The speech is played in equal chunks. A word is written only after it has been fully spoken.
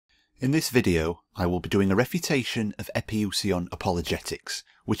In this video, I will be doing a refutation of Epiousion Apologetics,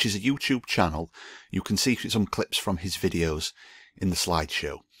 which is a YouTube channel. You can see some clips from his videos in the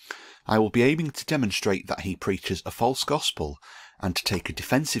slideshow. I will be aiming to demonstrate that he preaches a false gospel and to take a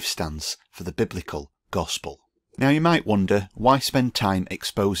defensive stance for the biblical gospel. Now you might wonder, why spend time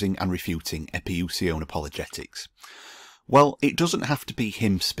exposing and refuting Epiousion Apologetics? Well, it doesn't have to be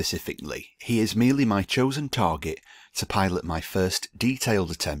him specifically. He is merely my chosen target to pilot my first detailed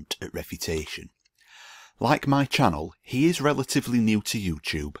attempt at refutation. Like my channel, he is relatively new to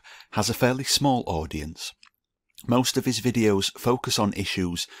YouTube, has a fairly small audience. Most of his videos focus on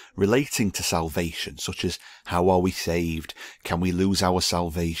issues relating to salvation, such as how are we saved, can we lose our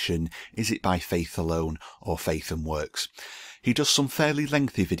salvation, is it by faith alone or faith and works. He does some fairly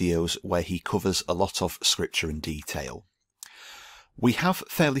lengthy videos where he covers a lot of scripture in detail. We have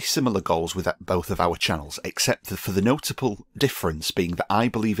fairly similar goals with both of our channels, except for the notable difference being that I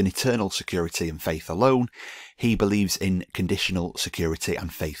believe in eternal security and faith alone, he believes in conditional security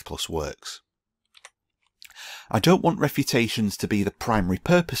and faith plus works. I don't want refutations to be the primary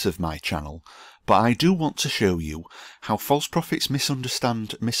purpose of my channel, but I do want to show you how false prophets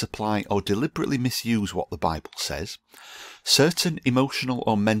misunderstand, misapply or deliberately misuse what the Bible says, certain emotional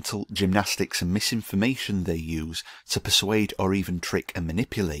or mental gymnastics and misinformation they use to persuade or even trick and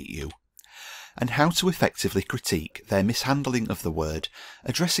manipulate you, and how to effectively critique their mishandling of the word,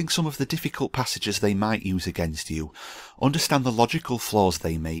 addressing some of the difficult passages they might use against you, understand the logical flaws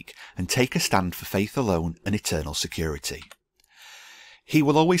they make, and take a stand for faith alone and eternal security. He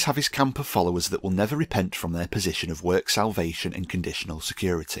will always have his camp of followers that will never repent from their position of work salvation and conditional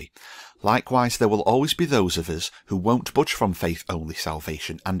security. Likewise, there will always be those of us who won't budge from faith-only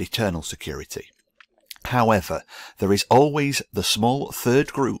salvation and eternal security. However, there is always the small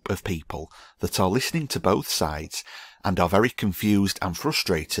third group of people that are listening to both sides and are very confused and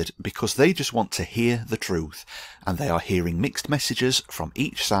frustrated because they just want to hear the truth, and they are hearing mixed messages from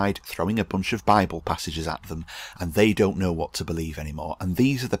each side throwing a bunch of Bible passages at them, and they don't know what to believe anymore, and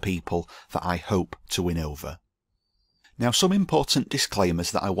these are the people that I hope to win over. Now, some important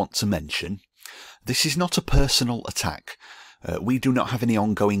disclaimers that I want to mention. This is not a personal attack. We do not have any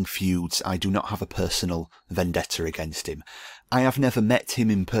ongoing feuds. I do not have a personal vendetta against him. I have never met him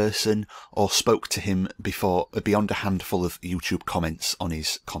in person or spoke to him before beyond a handful of YouTube comments on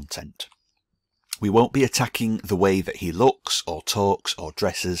his content. We won't be attacking the way that he looks or talks or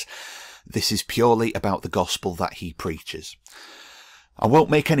dresses. This is purely about the gospel that he preaches. I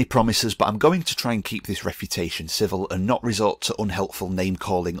won't make any promises, but I'm going to try and keep this refutation civil and not resort to unhelpful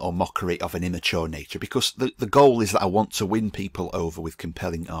name-calling or mockery of an immature nature, because the goal is that I want to win people over with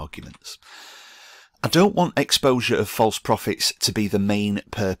compelling arguments. I don't want exposure of false prophets to be the main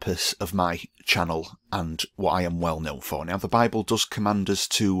purpose of my channel and what I am well known for. Now, the Bible does command us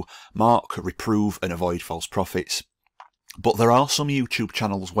to mark, reprove and avoid false prophets, but there are some YouTube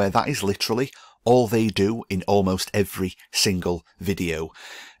channels where that is literally all they do in almost every single video,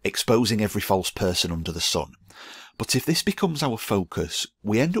 exposing every false person under the sun. But if this becomes our focus,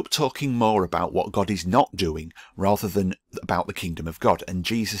 we end up talking more about what God is not doing rather than about the kingdom of God. And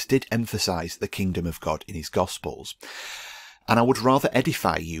Jesus did emphasize the kingdom of God in his Gospels. And I would rather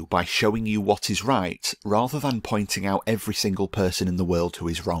edify you by showing you what is right rather than pointing out every single person in the world who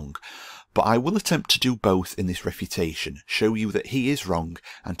is wrong. But I will attempt to do both in this refutation, show you that he is wrong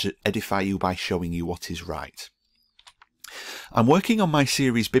and to edify you by showing you what is right. I'm working on my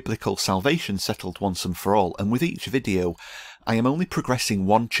series Biblical Salvation Settled Once and For All, and with each video I am only progressing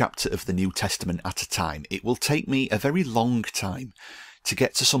one chapter of the New Testament at a time. It will take me a very long time to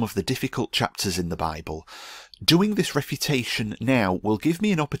get to some of the difficult chapters in the Bible. Doing this refutation now will give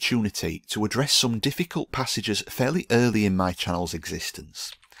me an opportunity to address some difficult passages fairly early in my channel's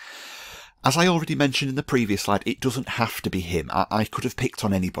existence. As I already mentioned in the previous slide, it doesn't have to be him. I could have picked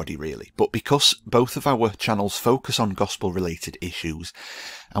on anybody really, but because both of our channels focus on gospel-related issues,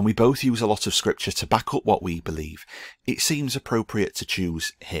 and we both use a lot of scripture to back up what we believe, it seems appropriate to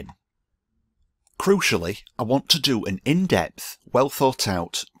choose him. Crucially, I want to do an in-depth,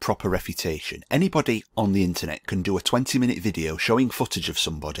 well-thought-out, proper refutation. Anybody on the internet can do a 20-minute video showing footage of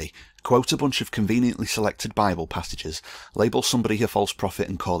somebody, quote a bunch of conveniently selected Bible passages, label somebody a false prophet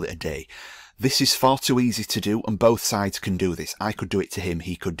and call it a day. This is far too easy to do, and both sides can do this. I could do it to him,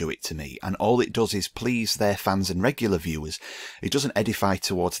 he could do it to me, and all it does is please their fans and regular viewers. It doesn't edify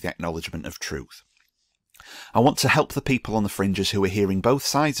towards the acknowledgement of truth. I want to help the people on the fringes who are hearing both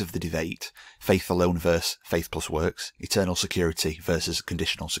sides of the debate, faith alone versus faith plus works, eternal security versus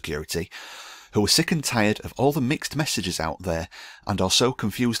conditional security, who are sick and tired of all the mixed messages out there and are so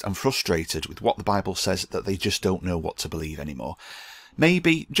confused and frustrated with what the Bible says that they just don't know what to believe anymore.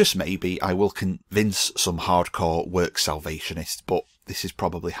 Maybe, just maybe, I will convince some hardcore works salvationists, but this is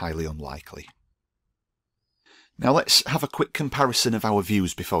probably highly unlikely. Now let's have a quick comparison of our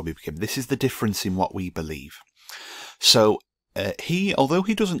views before we begin. This is the difference in what we believe. So, although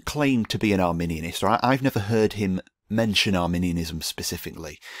he doesn't claim to be an Arminianist, or I've never heard him mention Arminianism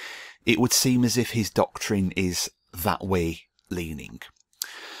specifically, it would seem as if his doctrine is that way leaning.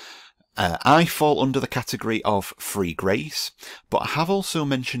 I fall under the category of free grace, but I have also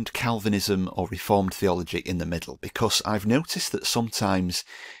mentioned Calvinism or Reformed theology in the middle, because I've noticed that sometimes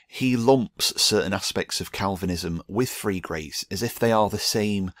he lumps certain aspects of Calvinism with free grace as if they are the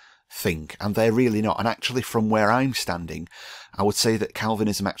same thing, and they're really not. And actually, from where I'm standing, I would say that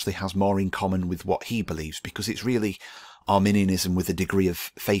Calvinism actually has more in common with what he believes, because it's really Arminianism with a degree of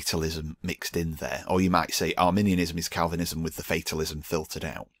fatalism mixed in there. Or you might say Arminianism is Calvinism with the fatalism filtered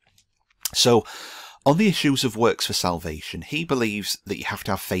out. So, on the issues of works for salvation, he believes that you have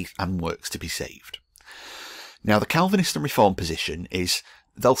to have faith and works to be saved. Now, the Calvinist and Reformed position is,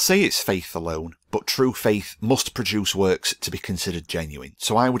 they'll say it's faith alone, but true faith must produce works to be considered genuine.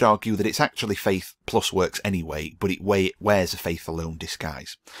 So I would argue that it's actually faith plus works anyway, but it wears a faith alone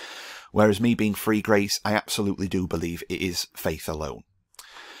disguise. Whereas me being free grace, I absolutely do believe it is faith alone.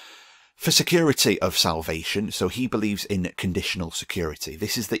 For security of salvation, so he believes in conditional security.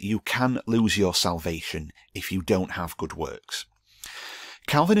 This is that you can lose your salvation if you don't have good works.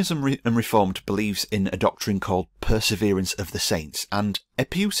 Calvinism and Reformed believes in a doctrine called perseverance of the saints, and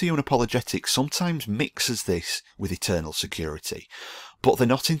Epiousion Apologetics sometimes mixes this with eternal security. But they're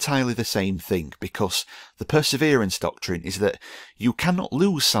not entirely the same thing, because the perseverance doctrine is that you cannot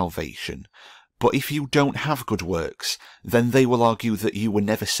lose salvation, but if you don't have good works, then they will argue that you were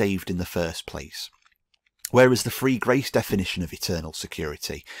never saved in the first place. Whereas the free grace definition of eternal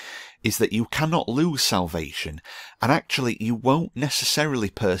security is that you cannot lose salvation, and actually you won't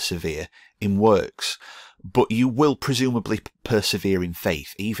necessarily persevere in works, but you will presumably persevere in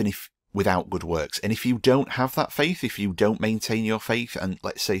faith, even if without good works. And if you don't have that faith, if you don't maintain your faith, and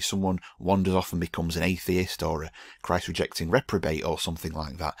let's say someone wanders off and becomes an atheist or a Christ-rejecting reprobate or something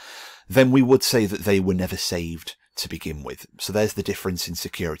like that, then we would say that they were never saved to begin with. So there's the difference in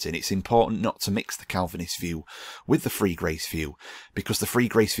security, and it's important not to mix the Calvinist view with the free grace view, because the free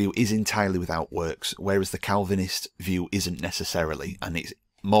grace view is entirely without works, whereas the Calvinist view isn't necessarily, and it's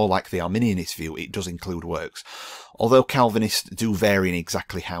more like the Arminianist view, it does include works. Although Calvinists do vary in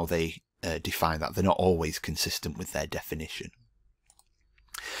exactly how they define that, they're not always consistent with their definition.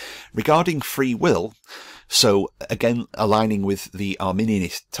 Regarding free will, so again aligning with the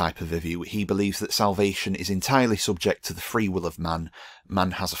Arminianist type of a view, he believes that salvation is entirely subject to the free will of man.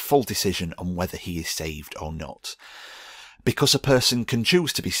 Man has a full decision on whether he is saved or not. Because a person can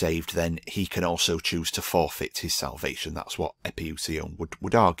choose to be saved, then he can also choose to forfeit his salvation. That's what Epiousion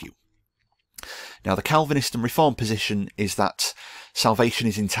would argue. Now, the Calvinist and Reformed position is that salvation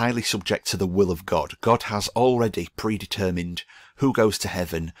is entirely subject to the will of God. God has already predetermined who goes to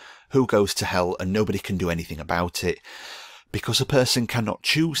heaven, who goes to hell, and nobody can do anything about it. Because a person cannot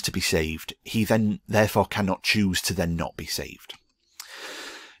choose to be saved, he then therefore cannot choose to then not be saved.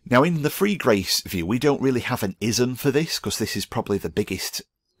 Now, in the free grace view, we don't really have an ism for this, because this is probably the biggest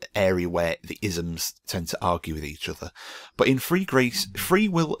area where the isms tend to argue with each other. But in free grace, free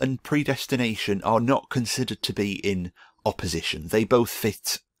will and predestination are not considered to be in opposition. They both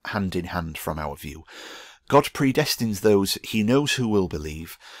fit hand in hand from our view. God predestines those he knows who will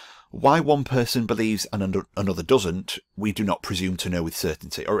believe. Why one person believes and another doesn't, we do not presume to know with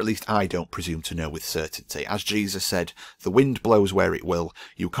certainty, or at least I don't presume to know with certainty. As Jesus said, the wind blows where it will,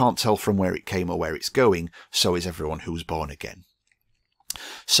 you can't tell from where it came or where it's going, so is everyone who's born again.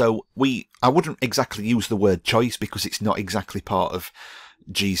 So I wouldn't exactly use the word choice, because it's not exactly part of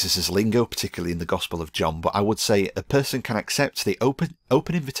Jesus's lingo, particularly in the Gospel of John, but I would say a person can accept the open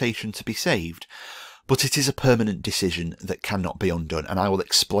invitation to be saved, but it is a permanent decision that cannot be undone, and I will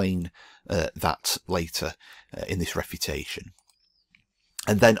explain that later in this refutation.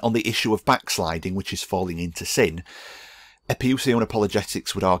 And then on the issue of backsliding, which is falling into sin, Epiousion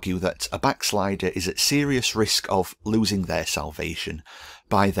Apologetics would argue that a backslider is at serious risk of losing their salvation.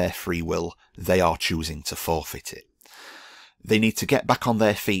 By their free will, they are choosing to forfeit it. They need to get back on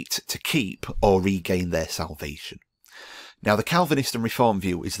their feet to keep or regain their salvation. Now, the Calvinist and Reformed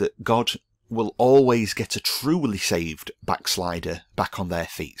view is that God will always get a truly saved backslider back on their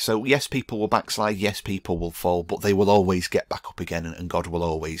feet. So yes, people will backslide, yes, people will fall, but they will always get back up again, and God will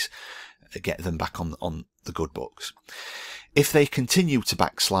always get them back on the good books. If they continue to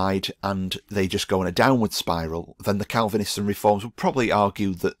backslide and they just go on a downward spiral, then the Calvinists and Reforms would probably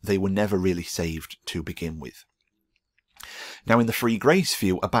argue that they were never really saved to begin with. Now, in the free grace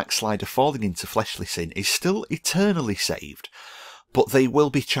view, a backslider falling into fleshly sin is still eternally saved, but they will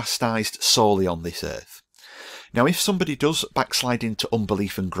be chastised sorely on this earth. Now, if somebody does backslide into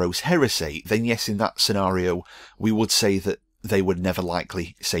unbelief and gross heresy, then yes, in that scenario, we would say that they were never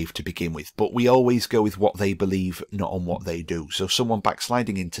likely saved to begin with. But we always go with what they believe, not on what they do. So someone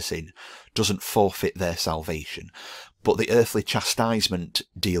backsliding into sin doesn't forfeit their salvation, but the earthly chastisement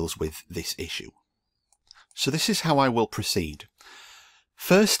deals with this issue. So this is how I will proceed.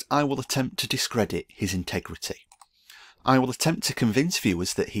 First, I will attempt to discredit his integrity. I will attempt to convince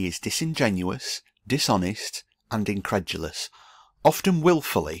viewers that he is disingenuous, dishonest, and incredulous, often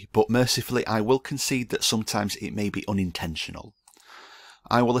willfully, but mercifully I will concede that sometimes it may be unintentional.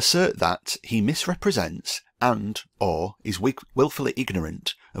 I will assert that he misrepresents and or is willfully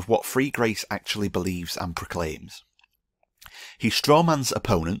ignorant of what free grace actually believes and proclaims. He strawmans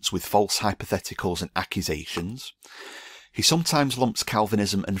opponents with false hypotheticals and accusations. He sometimes lumps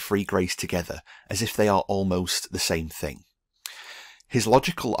Calvinism and free grace together as if they are almost the same thing. His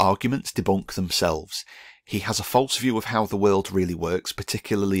logical arguments debunk themselves. He has a false view of how the world really works,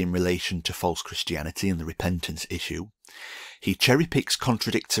 particularly in relation to false Christianity and the repentance issue. He cherry-picks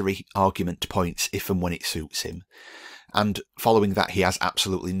contradictory argument points if and when it suits him. And following that, he has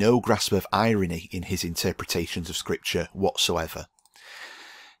absolutely no grasp of irony in his interpretations of Scripture whatsoever.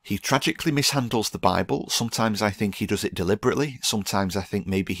 He tragically mishandles the Bible. Sometimes I think he does it deliberately. Sometimes I think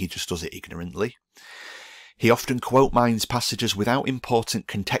maybe he just does it ignorantly. He often quote-mines passages without important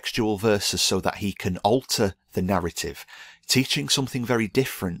contextual verses so that he can alter the narrative, teaching something very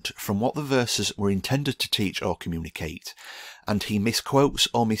different from what the verses were intended to teach or communicate. And he misquotes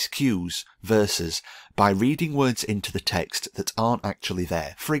or miscues verses by reading words into the text that aren't actually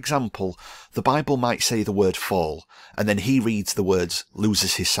there. For example, the Bible might say the word fall, and then he reads the words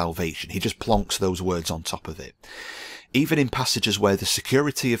loses his salvation. He just plonks those words on top of it. Even in passages where the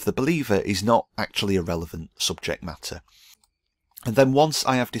security of the believer is not actually a relevant subject matter. And then once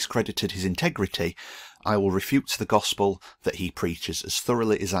I have discredited his integrity, I will refute the gospel that he preaches as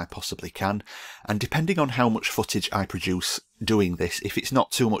thoroughly as I possibly can, and depending on how much footage I produce doing this, if it's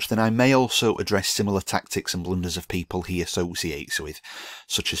not too much, then I may also address similar tactics and blunders of people he associates with,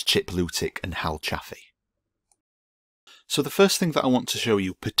 such as Chip Lutic and Hal Chaffee. So the first thing that I want to show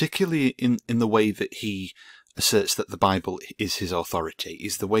you, particularly in the way that he asserts that the Bible is his authority,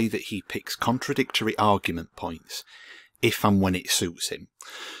 is the way that he picks contradictory argument points if and when it suits him.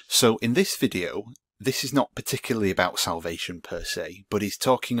 So in this video, this is not particularly about salvation per se, but he's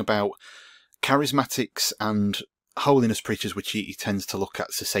talking about charismatics and holiness preachers, which he tends to look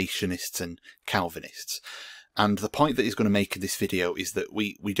at cessationists and Calvinists. And the point that he's going to make in this video is that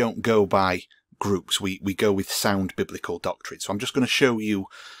we don't go by groups, we go with sound biblical doctrine. So I'm just going to show you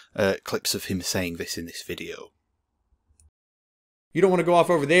clips of him saying this in this video. You don't want to go off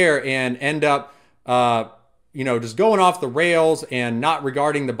over there and end up just going off the rails and not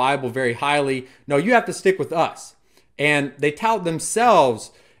regarding the Bible very highly. No, you have to stick with us. And they tout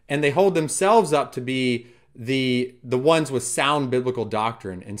themselves and they hold themselves up to be the ones with sound biblical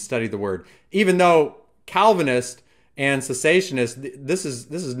doctrine and study the word. Even though Calvinists and cessationists, this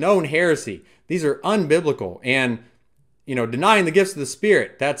is known heresy. These are unbiblical, and denying the gifts of the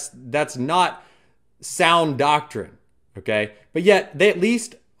Spirit, that's not sound doctrine. Okay, but yet they at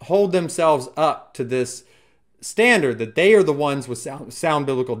least hold themselves up to this standard that they are the ones with sound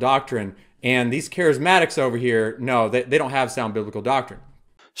biblical doctrine, and these charismatics over here, no, they don't have sound biblical doctrine.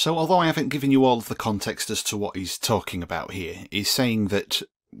 So although I haven't given you all of the context as to what he's talking about here, he's saying that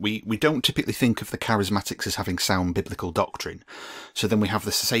we don't typically think of the charismatics as having sound biblical doctrine. So then we have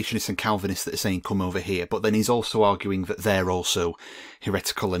the cessationists and Calvinists that are saying come over here, but then he's also arguing that they're also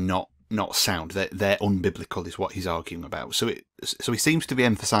heretical and not sound. They're unbiblical is what he's arguing about. So he seems to be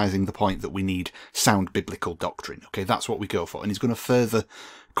emphasising the point that we need sound biblical doctrine. Okay, that's what we go for. And he's going to further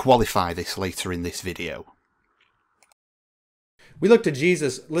qualify this later in this video. We look to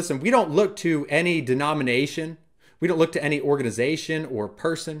Jesus. Listen, we don't look to any denomination. We don't look to any organization or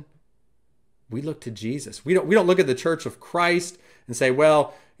person. We look to Jesus. We don't look at the Church of Christ and say,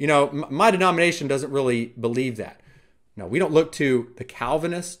 well, my denomination doesn't really believe that. No, we don't look to the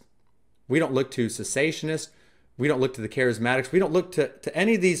Calvinists. We don't look to cessationists. We don't look to the charismatics. We don't look to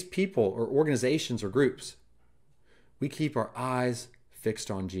any of these people or organizations or groups. We keep our eyes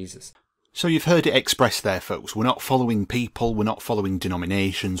fixed on Jesus. So you've heard it expressed there, folks. We're not following people. We're not following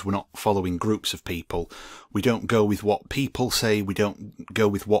denominations. We're not following groups of people. We don't go with what people say. We don't go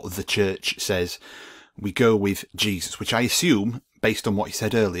with what the church says. We go with Jesus, which I assume, based on what he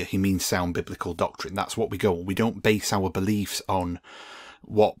said earlier, he means sound biblical doctrine. That's what we go on. We don't base our beliefs on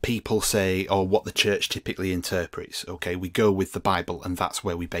what people say or what the church typically interprets. Okay, we go with the Bible, and that's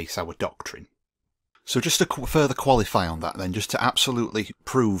where we base our doctrine. So just to further qualify on that then, just to absolutely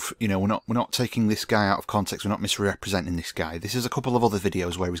prove, you know, we're not taking this guy out of context, we're not misrepresenting this guy. This is a couple of other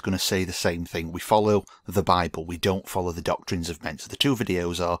videos where he's going to say the same thing. We follow the Bible, we don't follow the doctrines of men. So the two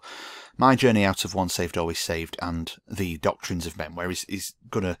videos are My Journey Out of Once Saved, Always Saved and The Doctrines of Men, where he's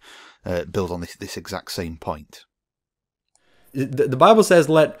going to build on this exact same point. The Bible says,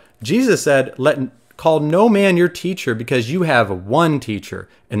 Jesus said, call no man your teacher, because you have one teacher,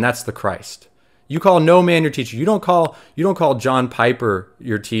 and that's the Christ. You call no man your teacher. You don't call John Piper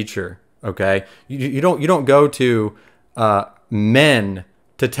your teacher. Okay. You don't go to men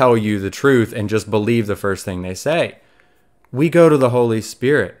to tell you the truth and just believe the first thing they say. We go to the Holy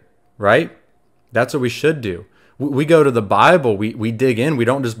Spirit, right? That's what we should do. We go to the Bible. We dig in. We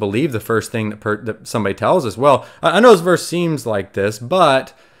don't just believe the first thing that somebody tells us. Well, I know this verse seems like this,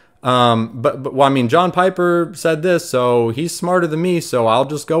 but well, I mean, John Piper said this, so he's smarter than me, so I'll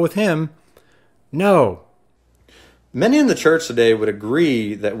just go with him. No. Many in the church today would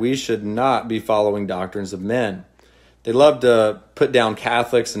agree that we should not be following doctrines of men. They love to put down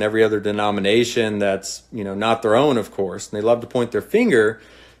Catholics and every other denomination that's, not their own, of course. And they love to point their finger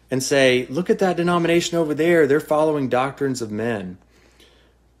and say, look at that denomination over there. They're following doctrines of men.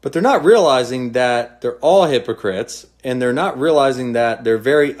 But they're not realizing that they're all hypocrites, and they're not realizing that their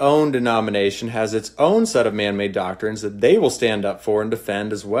very own denomination has its own set of man-made doctrines that they will stand up for and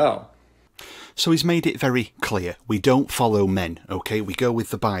defend as well. So he's made it very clear. We don't follow men, okay? We go with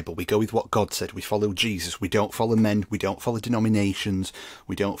the Bible. We go with what God said. We follow Jesus. We don't follow men. We don't follow denominations.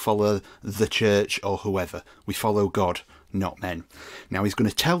 We don't follow the church or whoever. We follow God, not men. Now he's going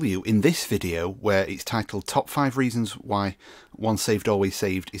to tell you in this video, where it's titled Top 5 Reasons Why Once Saved, Always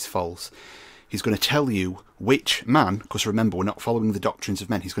Saved is False. He's going to tell you which man, because remember, we're not following the doctrines of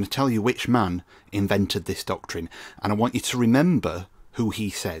men. He's going to tell you which man invented this doctrine. And I want you to remember who he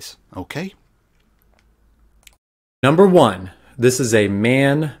says, okay? Number 1, this is a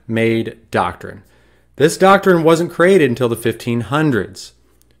man-made doctrine. This doctrine wasn't created until the 1500s.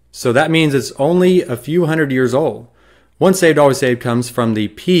 So that means it's only a few hundred years old. Once saved, always saved comes from the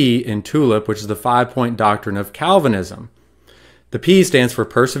P in TULIP, which is the 5-point doctrine of Calvinism. The P stands for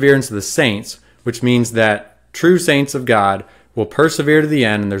perseverance of the saints, which means that true saints of God will persevere to the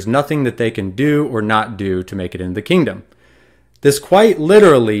end, and there's nothing that they can do or not do to make it into the kingdom. This quite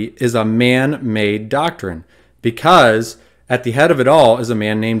literally is a man-made doctrine, because at the head of it all is a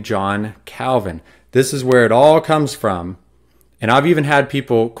man named John Calvin. This is where it all comes from. And I've even had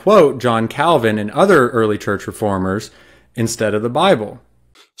people quote John Calvin and other early church reformers instead of the Bible.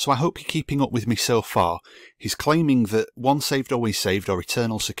 So I hope you're keeping up with me so far. He's claiming that once saved, always saved, or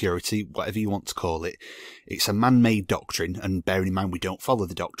eternal security, whatever you want to call it, it's a man-made doctrine, and bearing in mind we don't follow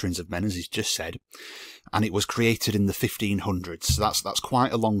the doctrines of men, as he's just said, and it was created in the 1500s. So that's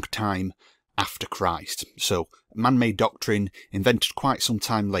quite a long time after Christ. So man-made doctrine invented quite some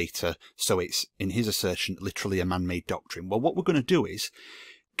time later, so it's, in his assertion, literally a man-made doctrine. Well, what we're going to do is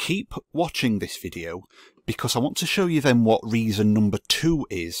keep watching this video, because I want to show you then what reason number 2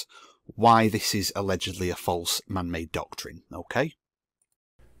 is why this is allegedly a false man-made doctrine, okay?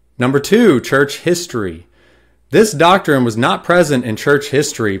 Number 2, church history. This doctrine was not present in church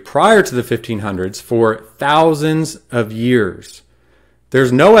history prior to the 1500s for thousands of years.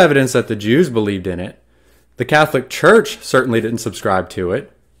 There's no evidence that the Jews believed in it. The Catholic Church certainly didn't subscribe to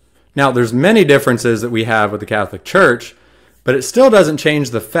it. Now, there's many differences that we have with the Catholic Church, but it still doesn't change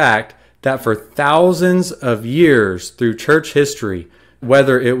the fact that for thousands of years through church history,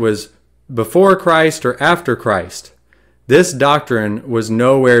 whether it was before Christ or after Christ, this doctrine was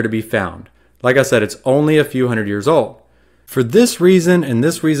nowhere to be found. Like I said, it's only a few hundred years old. For this reason and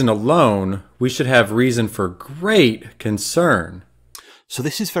this reason alone, we should have reason for great concern. So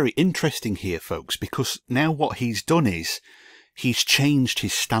this is very interesting here, folks, because now what he's done is he's changed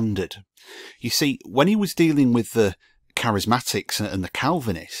his standard. You see, when he was dealing with the charismatics and the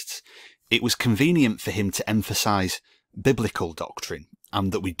Calvinists, it was convenient for him to emphasize biblical doctrine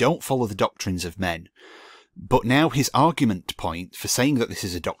and that we don't follow the doctrines of men. But now his argument point for saying that this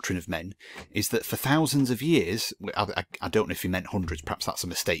is a doctrine of men is that for thousands of years, I don't know if he meant hundreds, perhaps that's a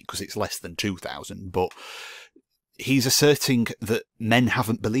mistake because it's less than 2,000, but he's asserting that men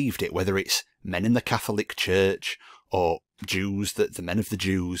haven't believed it, whether it's men in the Catholic Church or Jews, the men of the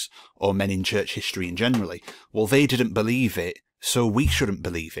Jews, or men in church history in generally. Well, they didn't believe it, so we shouldn't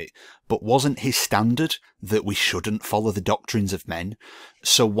believe it. But wasn't his standard that we shouldn't follow the doctrines of men?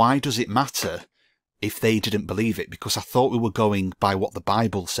 So why does it matter if they didn't believe it, because I thought we were going by what the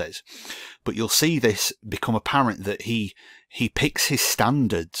Bible says. But you'll see this become apparent, that he picks his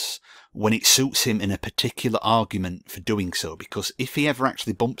standards when it suits him in a particular argument for doing so, because if he ever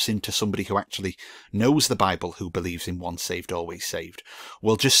actually bumps into somebody who actually knows the Bible, who believes in once saved, always saved,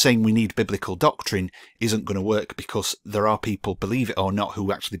 well, just saying we need biblical doctrine isn't going to work, because there are people, believe it or not,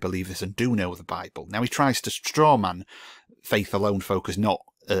 who actually believe this and do know the Bible. Now, he tries to strawman faith alone focus, not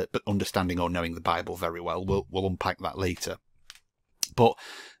but understanding or knowing the Bible very well. We'll unpack that later. But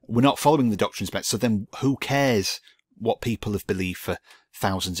we're not following the doctrines best, so then who cares what people have believed for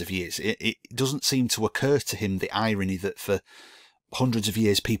thousands of years? It doesn't seem to occur to him the irony that for hundreds of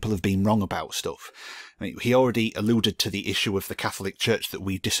years people have been wrong about stuff. I mean, he already alluded to the issue of the Catholic Church, that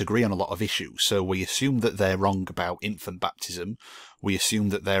we disagree on a lot of issues, so we assume that they're wrong about infant baptism, we assume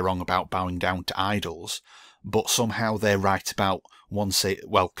that they're wrong about bowing down to idols, but somehow they're right about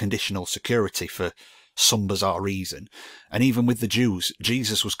conditional security for some bizarre reason. And even with the Jews,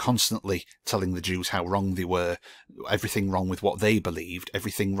 Jesus was constantly telling the Jews how wrong they were, everything wrong with what they believed,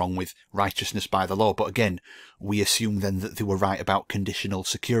 everything wrong with righteousness by the law. But again, we assume then that they were right about conditional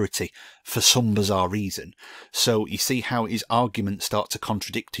security for some bizarre reason. So you see how his arguments start to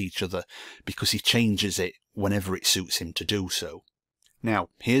contradict each other, because he changes it whenever it suits him to do so. Now,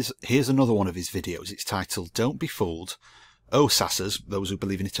 here's another one of his videos. It's titled, "Don't Be Fooled. Sassers, those who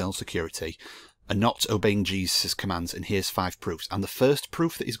believe in eternal security, are not obeying Jesus' commands, and here's 5 proofs." And the first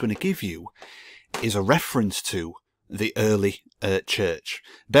proof that he's going to give you is a reference to the early church.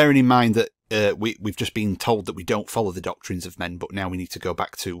 Bearing in mind that we've just been told that we don't follow the doctrines of men, but now we need to go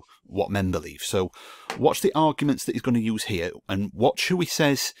back to what men believe. So watch the arguments that he's going to use here, and watch who he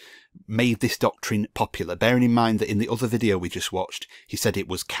says made this doctrine popular. Bearing in mind that in the other video we just watched, he said it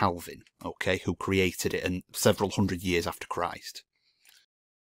was Calvin, okay, who created it, and several hundred years after Christ.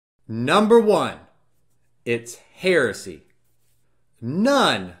 Number 1, it's heresy.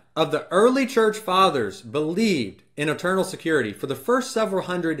 None of the early church fathers believed in eternal security for the first several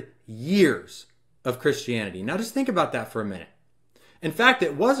hundred years of Christianity. Now just think about that for a minute. In fact,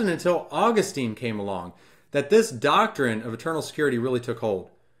 it wasn't until Augustine came along that this doctrine of eternal security really took hold.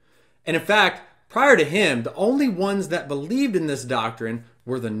 And in fact, prior to him, the only ones that believed in this doctrine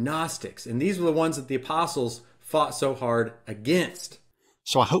were the Gnostics. And these were the ones that the apostles fought so hard against.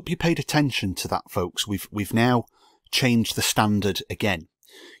 So I hope you paid attention to that, folks. We've now changed the standard again.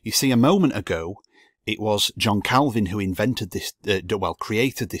 You see, a moment ago, it was John Calvin who invented this,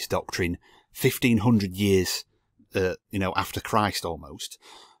 created this doctrine 1500 years, after Christ almost.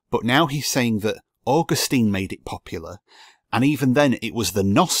 But now he's saying that Augustine made it popular, and even then it was the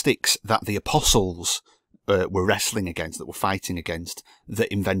Gnostics that the apostles were wrestling against, that were fighting against,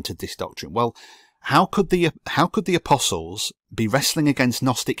 that invented this doctrine. Well, how could the apostles be wrestling against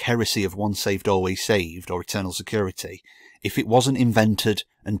Gnostic heresy of once saved, always saved, or eternal security, if it wasn't invented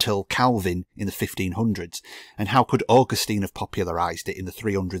until Calvin in the 1500s? And how could Augustine have popularized it in the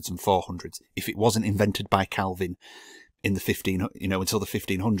 300s and 400s if it wasn't invented by Calvin in the until the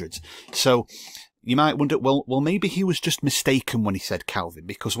 1500s? So you might wonder, well, maybe he was just mistaken when he said Calvin,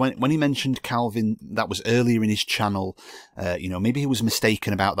 because when he mentioned Calvin, that was earlier in his channel. Maybe he was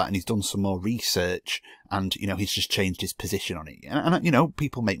mistaken about that, and he's done some more research, and he's just changed his position on it. And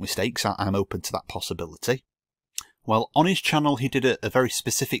people make mistakes. I'm open to that possibility. Well, on his channel, he did a very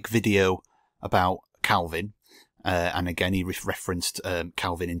specific video about Calvin, and again, he referenced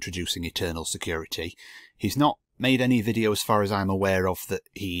Calvin introducing eternal security. He's not made any video, as far as I'm aware of, that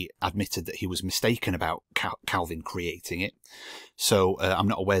he admitted that he was mistaken about Calvin creating it. So I'm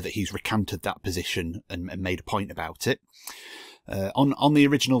not aware that he's recanted that position and made a point about it. On the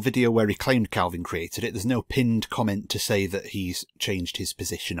original video where he claimed Calvin created it, there's no pinned comment to say that he's changed his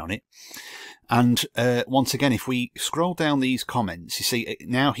position on it. And once again, if we scroll down these comments, you see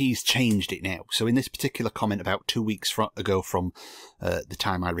now he's changed it now. So in this particular comment about 2 weeks ago from the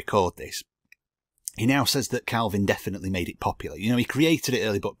time I record this, he now says that Calvin definitely made it popular. He created it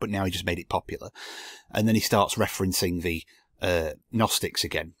early, but now he just made it popular. And then he starts referencing the Gnostics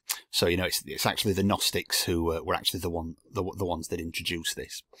again. So, it's actually the Gnostics who were actually the ones that introduced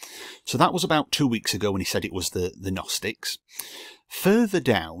this. So that was about 2 weeks ago when he said it was the Gnostics. Further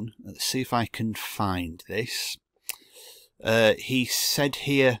down, let's see if I can find this. He said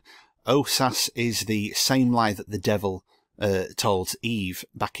here, Osas is the same lie that the devil told Eve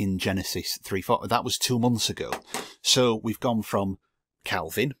back in Genesis 3:4. That was 2 months ago. So we've gone from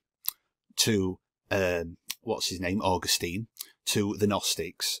Calvin to Augustine, to the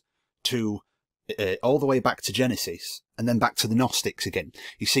Gnostics, to all the way back to Genesis, and then back to the Gnostics again.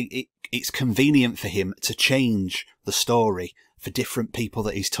 You see, it's convenient for him to change the story for different people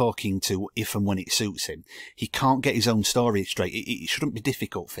that he's talking to if and when it suits him. He can't get his own story straight. It shouldn't be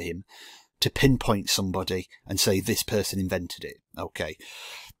difficult for him to pinpoint somebody and say this person invented it. Okay.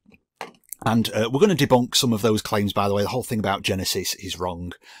 And we're going to debunk some of those claims, by the way. The whole thing about Genesis is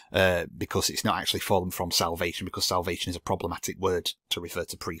wrong, because it's not actually fallen from salvation, because salvation is a problematic word to refer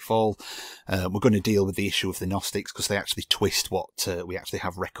to pre-fall. We're going to deal with the issue of the Gnostics, because they actually twist what we actually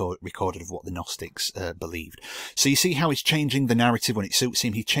have recorded of what the Gnostics believed. So you see how he's changing the narrative when it suits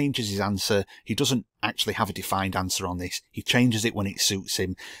him. He changes his answer. He doesn't actually have a defined answer on this. He changes it when it suits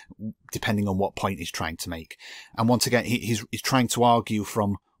him, depending on what point he's trying to make. And once again, he's trying to argue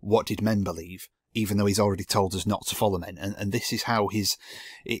from what did men believe, even though he's already told us not to follow men. And this is how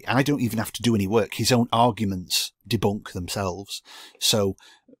I don't even have to do any work. His own arguments debunk themselves. So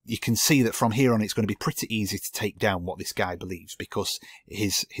you can see that from here on it's going to be pretty easy to take down what this guy believes, because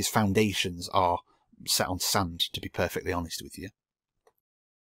his foundations are set on sand, to be perfectly honest with you.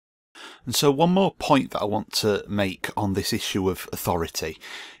 And so one more point that I want to make on this issue of authority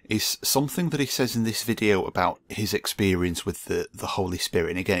is something that he says in this video about his experience with the Holy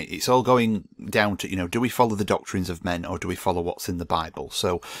Spirit. And again, it's all going down to, do we follow the doctrines of men or do we follow what's in the Bible?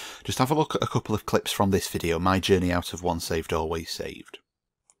 So just have a look at a couple of clips from this video, My Journey Out of Once Saved, Always Saved.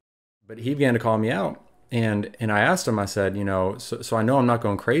 But he began to call me out. And I asked him, I said, so I know I'm not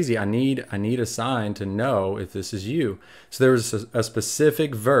going crazy. I need a sign to know if this is you. So there was a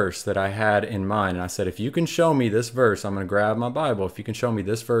specific verse that I had in mind. And I said, if you can show me this verse, I'm going to grab my Bible. If you can show me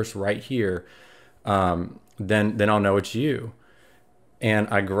this verse right here, then I'll know it's you. And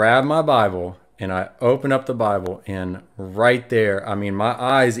I grabbed my Bible and I opened up the Bible, and right there, I mean, my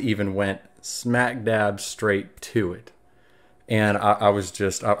eyes even went smack dab straight to it. And I was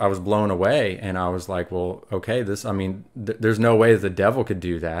blown away, and I was like, well, okay, there's no way that the devil could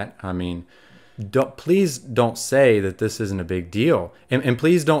do that. I mean, please don't say that this isn't a big deal. And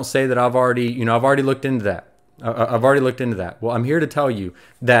please don't say that I've already looked into that. I've already looked into that. Well, I'm here to tell you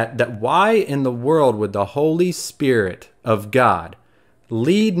that why in the world would the Holy Spirit of God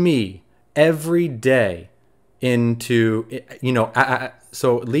lead me every day into,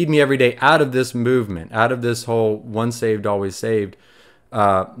 so lead me every day out of this movement, out of this whole once saved, always saved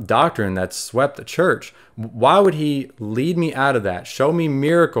doctrine that's swept the church. Why would he lead me out of that? Show me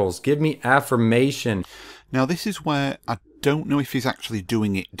miracles, give me affirmation. Now, this is where I don't know if he's actually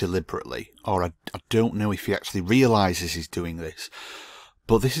doing it deliberately, or I don't know if he actually realizes he's doing this.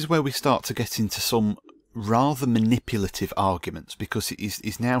 But this is where we start to get into some rather manipulative arguments, because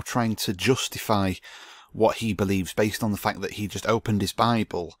he's now trying to justify what he believes based on the fact that he just opened his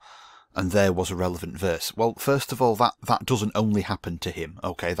Bible and there was a relevant verse. Well, first of all, that doesn't only happen to him,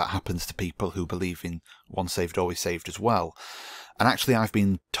 okay? That happens to people who believe in once saved, always saved as well. And actually, I've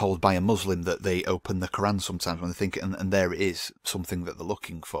been told by a Muslim that they open the Quran sometimes when they think, and there it is, something that they're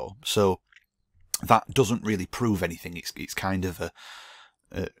looking for. So that doesn't really prove anything. It's kind of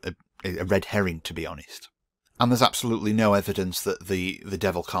a red herring, to be honest. And there's absolutely no evidence that the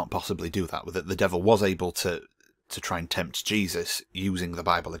devil can't possibly do that. That the devil was able to try and tempt Jesus using the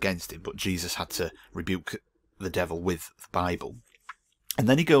Bible against him, but Jesus had to rebuke the devil with the Bible. And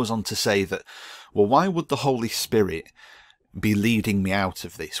then he goes on to say that, well, why would the Holy Spirit be leading me out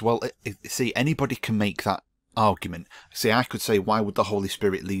of this? Well, see, anybody can make that argument. See, I could say, why would the Holy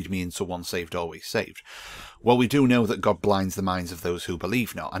Spirit lead me into once saved, always saved? Well, we do know that God blinds the minds of those who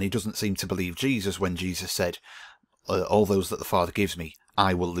believe not, and he doesn't seem to believe Jesus when Jesus said, all those that the Father gives me,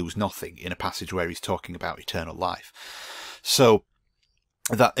 I will lose nothing, in a passage where he's talking about eternal life. So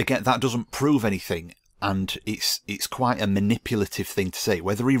that, again, that doesn't prove anything, and it's quite a manipulative thing to say.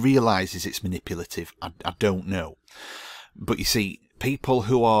 Whether he realizes it's manipulative, I don't know. But you see, people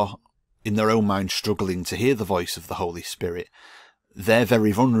who are in their own mind struggling to hear the voice of the Holy Spirit, they're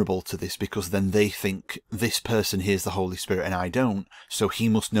very vulnerable to this, because then they think this person hears the Holy Spirit and I don't, so he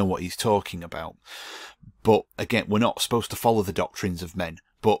must know what he's talking about. But again, we're not supposed to follow the doctrines of men.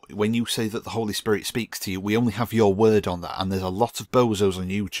 But when you say that the Holy Spirit speaks to you, we only have your word on that. And there's a lot of bozos on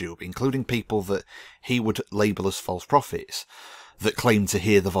YouTube, including people that he would label as false prophets, that claim to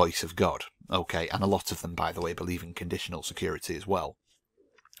hear the voice of God. Okay, and a lot of them, by the way, believe in conditional security as well.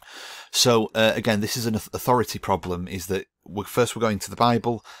 So, again, this is an authority problem, is that first we're going to the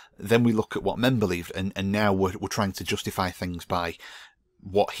Bible, then we look at what men believed, and now we're trying to justify things by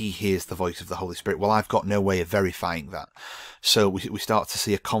what he hears the voice of the Holy Spirit. Well, I've got no way of verifying that. So we start to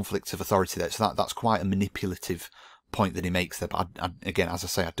see a conflict of authority there. So that's quite a manipulative point that he makes there. But again, as I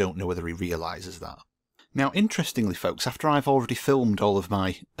say, I don't know whether he realises that. Now, interestingly, folks, after I've already filmed all of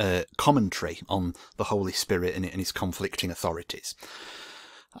my commentary on the Holy Spirit and his conflicting authorities,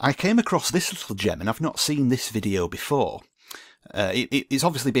 I came across this little gem, and I've not seen this video before. It's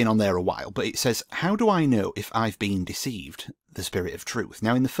obviously been on there a while, but it says, how do I know if I've been deceived? The Spirit of Truth.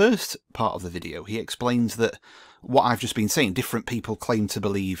 Now, in the first part of the video, he explains that what I've just been saying, different people claim to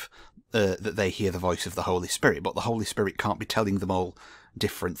believe that they hear the voice of the Holy Spirit, but the Holy Spirit can't be telling them all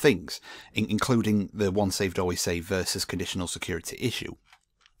different things, including the once saved, always saved versus conditional security issue.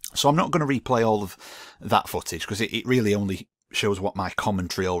 So I'm not going to replay all of that footage, because it really only shows what my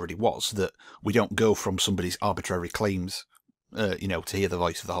commentary already was, that we don't go from somebody's arbitrary claims to hear the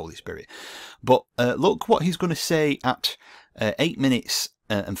voice of the Holy Spirit. But look what he's going to say at 8 minutes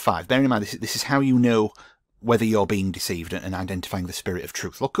and 5. Bear in mind, this is how you know whether you're being deceived and identifying the Spirit of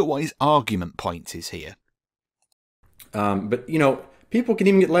Truth. Look at what his argument point is here. But, people can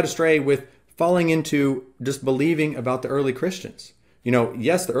even get led astray with falling into just believing about the early Christians.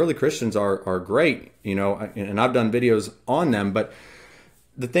 Yes, the early Christians are great, and I've done videos on them, but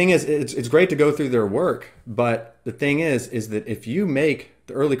the thing is, it's great to go through their work, but the thing is that if you make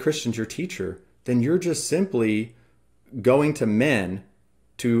the early Christians your teacher, then you're just simply going to men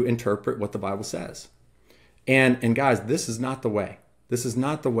to interpret what the Bible says. And guys, this is not the way. This is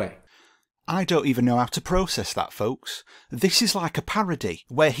not the way. I don't even know how to process that, folks. This is like a parody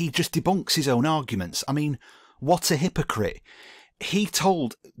where he just debunks his own arguments. I mean, what a hypocrite. He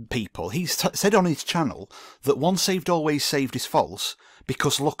told people, he's said on his channel, that once saved, always saved is false,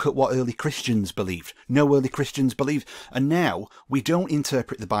 because look at what early Christians believed. No early Christians believed. And now we don't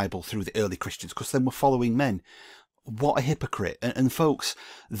interpret the Bible through the early Christians, because then we're following men. What a hypocrite. And folks,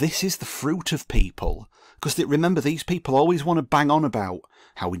 this is the fruit of people. Because remember, these people always want to bang on about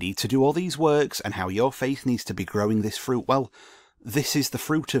how we need to do all these works and how your faith needs to be growing this fruit. Well, this is the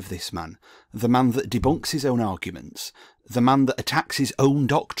fruit of this man. The man that debunks his own arguments, the man that attacks his own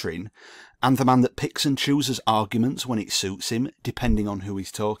doctrine, and the man that picks and chooses arguments when it suits him, depending on who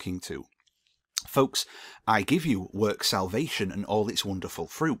he's talking to. Folks, I give you work salvation and all its wonderful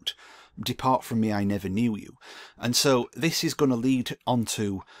fruit. Depart from me, I never knew you. And so this is going to lead on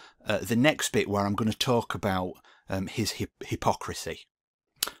to the next bit where I'm going to talk about his hypocrisy.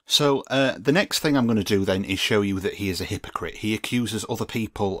 So the next thing I'm going to do then is show you that he is a hypocrite. He accuses other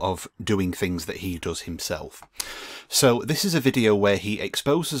people of doing things that he does himself. So this is a video where he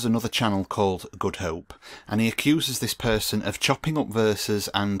exposes another channel called Good Hope, and he accuses this person of chopping up verses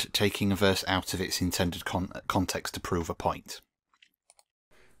and taking a verse out of its intended context to prove a point.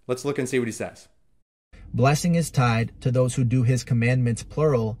 Let's look and see what he says. Blessing is tied to those who do his commandments,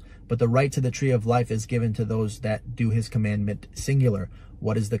 plural, but the right to the tree of life is given to those that do his commandment, singular.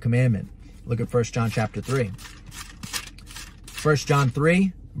 What is the commandment? Look at 1 John chapter 3. 1 John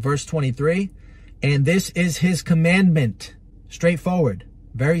 3, verse 23. And this is his commandment. Straightforward,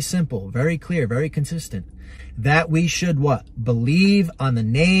 very simple, very clear, very consistent. That we should what? Believe on the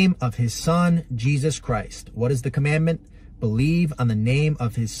name of his Son, Jesus Christ. What is the commandment? Believe on the name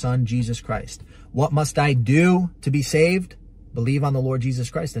of his Son, Jesus Christ. What must I do to be saved? Believe on the Lord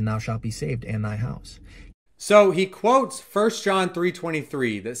Jesus Christ, and thou shalt be saved, and thy house. So he quotes 1 John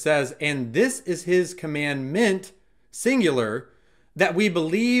 3:23 that says, and this is his commandment, singular, that we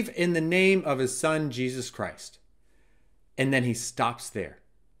believe in the name of his Son, Jesus Christ. And then he stops there.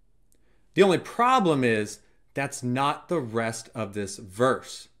 The only problem is that's not the rest of this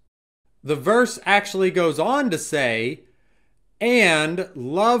verse. The verse actually goes on to say, and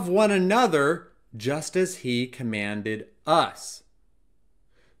love one another just as he commanded us.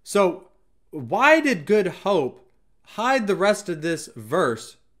 So why did Good Hope hide the rest of this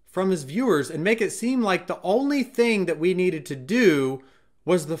verse from his viewers and make it seem like the only thing that we needed to do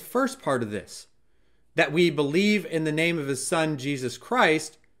was the first part of this, that we believe in the name of his Son, Jesus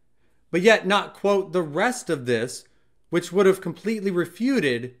Christ, but yet not quote the rest of this, which would have completely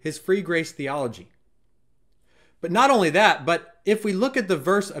refuted his free grace theology? But not only that, but if we look at the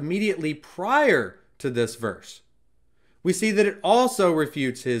verse immediately prior to this verse, we see that it also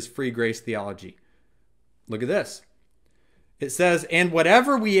refutes his free grace theology. Look at this. It says, and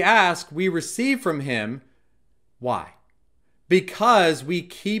whatever we ask, we receive from him. Why? Because we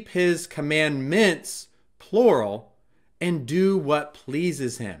keep his commandments, plural, and do what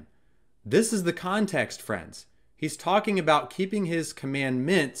pleases him. This is the context, friends. He's talking about keeping his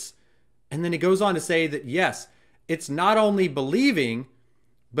commandments, and then he goes on to say that, yes, it's not only believing,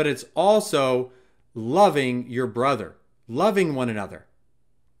 but it's also loving your brother, loving one another.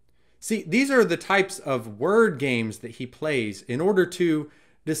 See, these are the types of word games that he plays in order to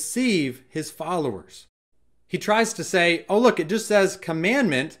deceive his followers. He tries to say, oh, look, it just says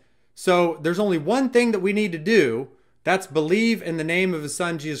commandment, so there's only one thing that we need to do. That's believe in the name of his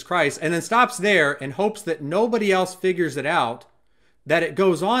Son, Jesus Christ, and then stops there and hopes that nobody else figures it out, that it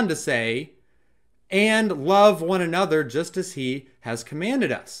goes on to say, and love one another just as he has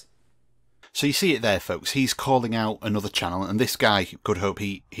commanded us. So you see it there, folks. He's calling out another channel, and this guy, Good Hope,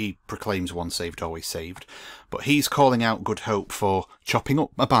 he proclaims once saved, always saved. But he's calling out Good Hope for chopping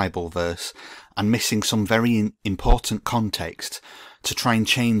up a Bible verse and missing some very important context to try and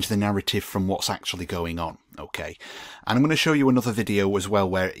change the narrative from what's actually going on, okay? And I'm going to show you another video as well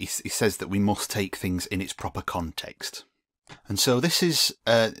where he says that we must take things in its proper context. And so this is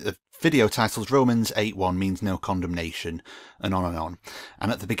a video titled Romans 8:1 means no condemnation, and on and on.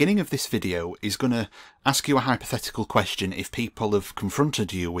 And at the beginning of this video, he's going to ask you a hypothetical question if people have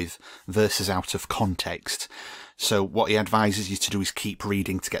confronted you with verses out of context. So what he advises you to do is keep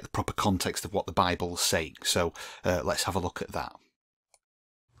reading to get the proper context of what the Bible's saying. So let's have a look at that.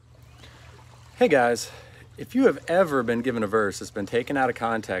 Hey guys, if you have ever been given a verse that's been taken out of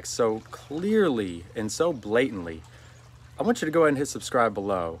context so clearly and so blatantly, I want you to go ahead and hit subscribe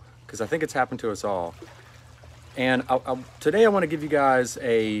below, because I think it's happened to us all. And today I want to give you guys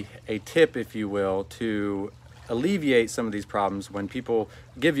a tip, if you will, to alleviate some of these problems when people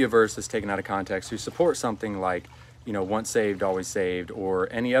give you a verse that's taken out of context who support something like, you know, once saved, always saved, or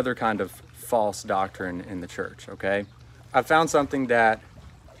any other kind of false doctrine in the church, okay? I found something that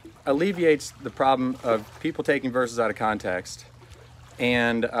alleviates the problem of people taking verses out of context,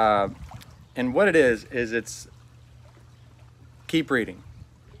 and what it is it's keep reading,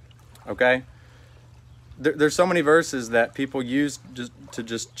 okay? There's so many verses that people use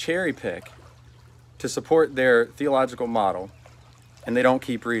just cherry pick to support their theological model, and they don't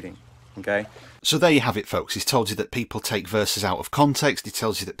keep reading, okay? So there you have it, folks. He's told you that people take verses out of context. He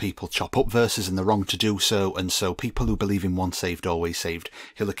tells you that people chop up verses and they're wrong to do so. And so people who believe in once saved, always saved,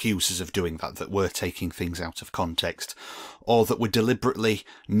 he'll accuse us of doing that, that we're taking things out of context, or that we're deliberately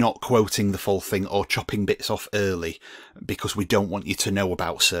not quoting the full thing or chopping bits off early because we don't want you to know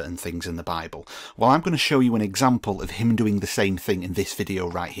about certain things in the Bible. Well, I'm going to show you an example of him doing the same thing in this video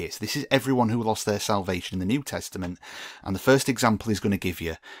right here. So this is everyone who lost their salvation in the New Testament. And the first example he's going to give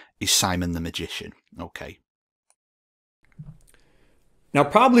you is Simon the magician. Okay. Now,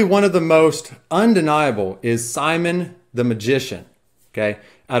 probably one of the most undeniable is Simon the magician, okay,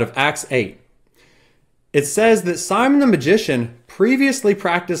 out of Acts 8. It says that Simon the magician previously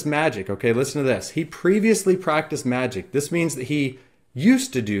practiced magic. Okay, listen to this. He previously practiced magic. This means that he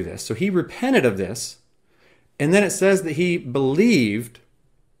used to do this. So he repented of this. And then it says that he believed.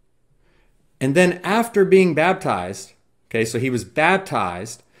 And then after being baptized, okay, so he was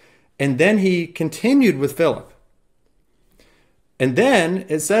baptized, and then he continued with Philip. And then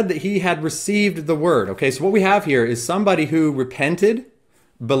it said that he had received the word. Okay, so what we have here is somebody who repented,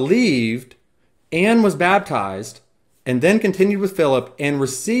 believed, and was baptized, and then continued with Philip and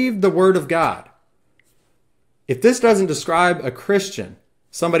received the word of God. If this doesn't describe a Christian,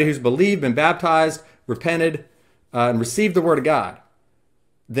 somebody who's believed, been baptized, repented, and received the word of God,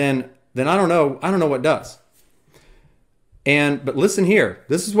 then I don't know what does. But listen here.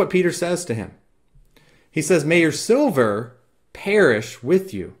 This is what Peter says to him. He says, "May your silver perish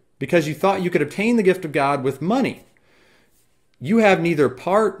with you, because you thought you could obtain the gift of God with money. You have neither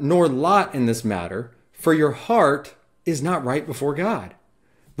part nor lot in this matter, for your heart is not right before God.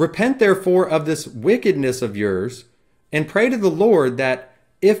 Repent therefore of this wickedness of yours, and pray to the Lord that,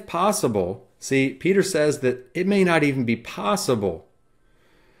 if possible," see, Peter says that it may not even be possible.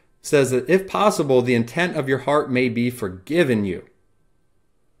 Says that if possible, the intent of your heart may be forgiven you.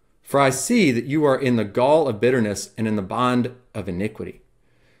 For I see that you are in the gall of bitterness and in the bond of iniquity.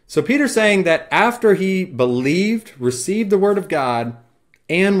 So Peter's saying that after he believed, received the word of God,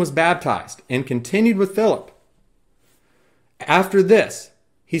 and was baptized, and continued with Philip, after this,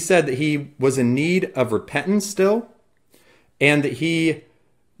 he said that he was in need of repentance still, and that it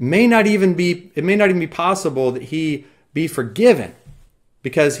may not even be possible that he be forgiven,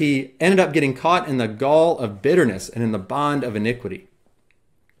 because he ended up getting caught in the gall of bitterness and in the bond of iniquity.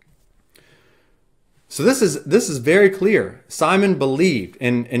 So this is very clear. Simon believed,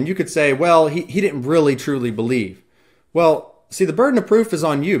 and you could say, well, he didn't really truly believe. Well, see, the burden of proof is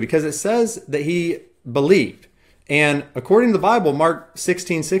on you, because it says that he believed. And according to the Bible, Mark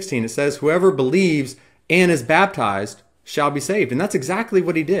 16:16, it says, "Whoever believes and is baptized shall be saved." And that's exactly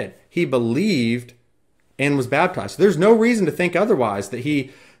what he did. He believed and was baptized. So there's no reason to think otherwise, that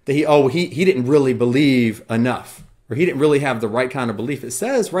he didn't really believe enough, or he didn't really have the right kind of belief. It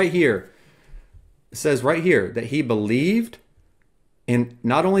says right here that he believed, and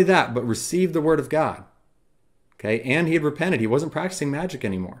not only that, but received the word of God. Okay, and he had repented. He wasn't practicing magic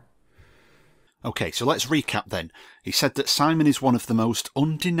anymore. Okay, so let's recap then. He said that Simon is one of the most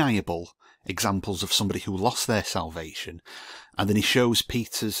undeniable examples of somebody who lost their salvation, and then he shows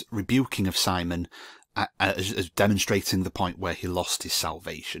Peter's rebuking of Simon as demonstrating the point where he lost his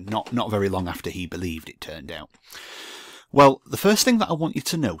salvation, not very long after he believed, it turned out. Well, the first thing that I want you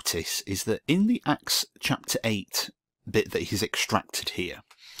to notice is that in the Acts chapter 8 bit that he's extracted here,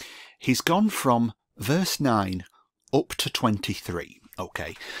 he's gone from verse 9 up to 23.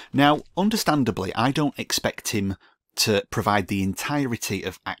 Okay, now understandably I don't expect him to provide the entirety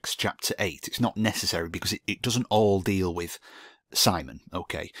of Acts chapter 8. It's not necessary because it doesn't all deal with Simon,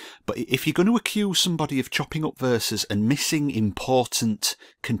 okay? But if you're going to accuse somebody of chopping up verses and missing important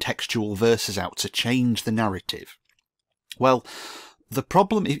contextual verses out to change the narrative, well, the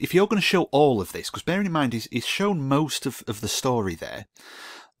problem, if you're going to show all of this, because bearing in mind he's shown most of the story there,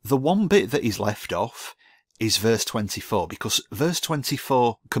 the one bit that is left off is verse 24, because verse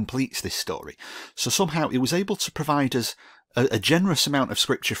 24 completes this story. So somehow he was able to provide us a generous amount of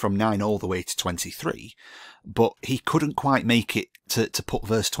scripture from 9 all the way to 23, but he couldn't quite make it to put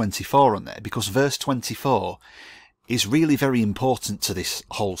verse 24 on there, because verse 24 is really very important to this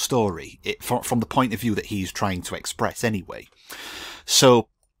whole story, from the point of view that he's trying to express anyway. So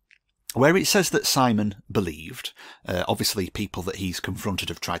where it says that Simon believed, obviously people that he's confronted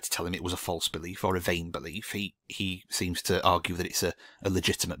have tried to tell him it was a false belief or a vain belief. He seems to argue that it's a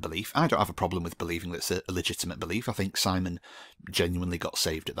legitimate belief. I don't have a problem with believing that it's a legitimate belief. I think Simon genuinely got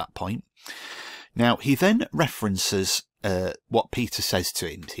saved at that point. Now, he then references what Peter says to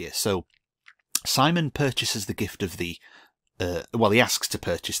him here. So Simon purchases the gift of the he asks to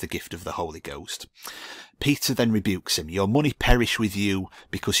purchase the gift of the Holy Ghost. Peter then rebukes him. Your money perish with you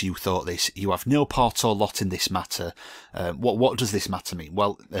because you thought this. You have no part or lot in this matter. What does this matter mean?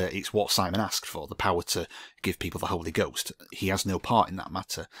 Well, it's what Simon asked for, the power to give people the Holy Ghost. He has no part in that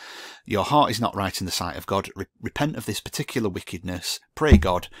matter. Your heart is not right in the sight of God. Repent of this particular wickedness. Pray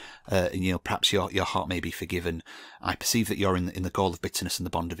God, and perhaps your heart may be forgiven. I perceive that you're in the gall of bitterness and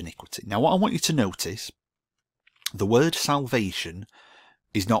the bond of iniquity. Now, what I want you to notice, the word salvation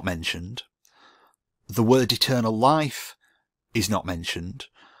is not mentioned. The word eternal life is not mentioned.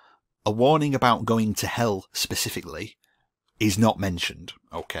 A warning about going to hell specifically is not mentioned,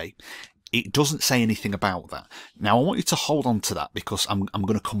 okay? It doesn't say anything about that. Now, I want you to hold on to that because I'm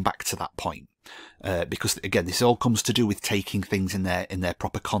going to come back to that point. Because, again, this all comes to do with taking things in their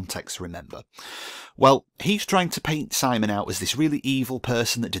proper context, remember. Well, he's trying to paint Simon out as this really evil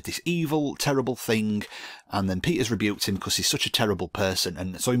person that did this evil, terrible thing, and then Peter's rebuked him because he's such a terrible person,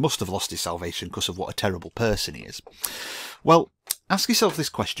 and so he must have lost his salvation because of what a terrible person he is. Well, ask yourself this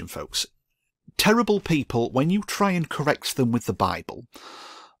question, folks. Terrible people, when you try and correct them with the Bible,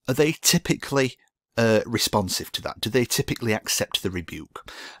 are they typically responsive to that? Do they typically accept the rebuke?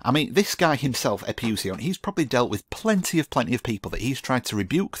 I mean, this guy himself, Epiousion, he's probably dealt with plenty of people that he's tried to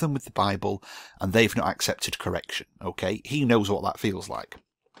rebuke them with the Bible and they've not accepted correction, okay? He knows what that feels like.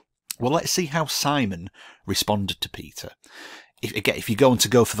 Well, let's see how Simon responded to Peter. If you're going to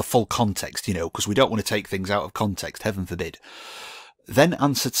go for the full context, because we don't want to take things out of context, heaven forbid. Then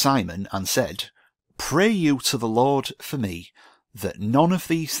answered Simon and said, Pray you to the Lord for me, that none of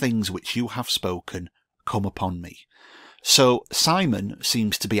these things which you have spoken come upon me. So Simon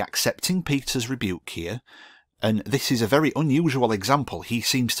seems to be accepting Peter's rebuke here, and this is a very unusual example. He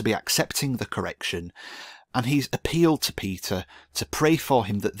seems to be accepting the correction, and he's appealed to Peter to pray for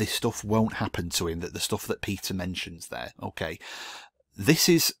him that this stuff won't happen to him, that the stuff that Peter mentions there, okay? This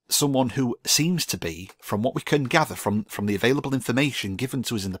is someone who seems to be, from what we can gather from the available information given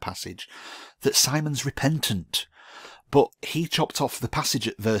to us in the passage, that Simon's repentant. But he chopped off the passage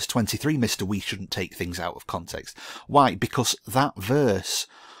at verse 23, Mr. We shouldn't take things out of context. Why? Because that verse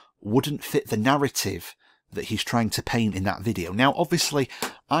wouldn't fit the narrative that he's trying to paint in that video. Now, obviously,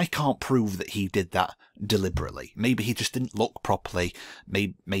 I can't prove that he did that deliberately. Maybe he just didn't look properly.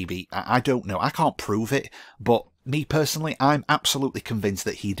 Maybe I don't know. I can't prove it, but me personally, I'm absolutely convinced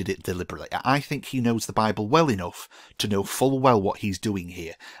that he did it deliberately. I think he knows the Bible well enough to know full well what he's doing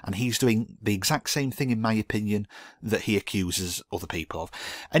here. And he's doing the exact same thing, in my opinion, that he accuses other people of.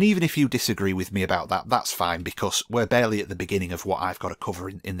 And even if you disagree with me about that, that's fine, because we're barely at the beginning of what I've got to cover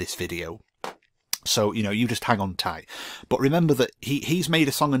in this video. So, you just hang on tight. But remember that he's made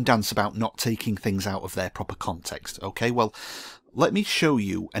a song and dance about not taking things out of their proper context. Okay, well, let me show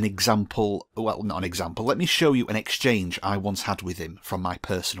you an example. Well, not an example. Let me show you an exchange I once had with him from my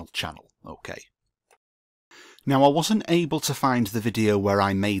personal channel. Okay. Now, I wasn't able to find the video where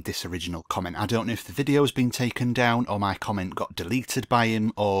I made this original comment. I don't know if the video's been taken down or my comment got deleted by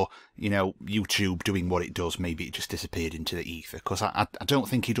him, or, YouTube doing what it does, maybe it just disappeared into the ether, because I don't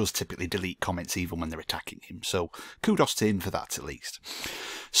think he does typically delete comments even when they're attacking him. So kudos to him for that, at least.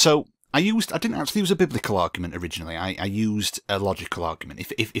 So I didn't actually use a biblical argument originally. I used a logical argument.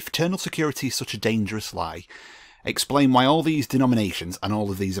 If eternal security is such a dangerous lie, explain why all these denominations, and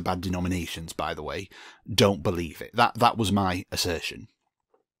all of these are bad denominations, by the way, don't believe it. That was my assertion.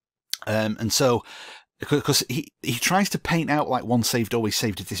 And so, because he tries to paint out like once saved, always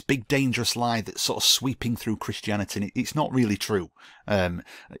saved as this big dangerous lie that's sort of sweeping through Christianity, and it's not really true.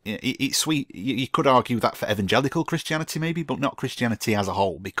 You could argue that for evangelical Christianity maybe, but not Christianity as a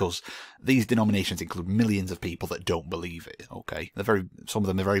whole, because these denominations include millions of people that don't believe it. Okay, some of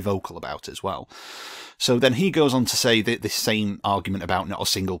them are very vocal about it as well. So then he goes on to say that this same argument about not a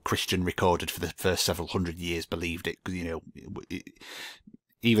single Christian recorded for the first several hundred years believed it,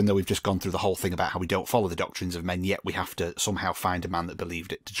 even though we've just gone through the whole thing about how we don't follow the doctrines of men, yet we have to somehow find a man that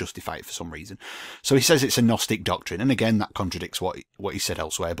believed it to justify it for some reason. So he says it's a Gnostic doctrine, and again, that contradicts what he said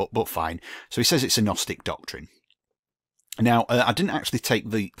elsewhere, but fine. So he says it's a Gnostic doctrine. Now, I didn't actually take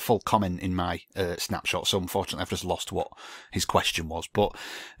the full comment in my snapshot, so unfortunately I've just lost what his question was. But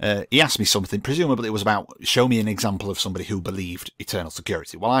he asked me something, presumably it was about, show me an example of somebody who believed eternal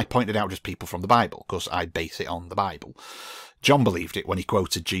security. Well, I pointed out just people from the Bible, because I base it on the Bible. John believed it when he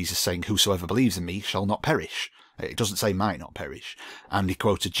quoted Jesus saying, "Whosoever believes in me shall not perish." It doesn't say might not perish. And he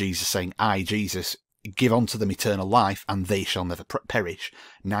quoted Jesus saying, "I, Jesus, give unto them eternal life, and they shall never perish,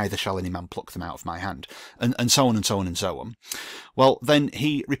 neither shall any man pluck them out of my hand," and so on and so on and so on. Well, then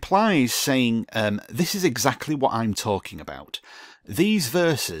he replies saying, this is exactly what I'm talking about. These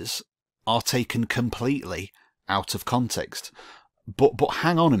verses are taken completely out of context. But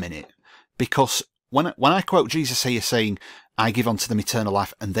hang on a minute, because when I quote Jesus here saying, "I give unto them eternal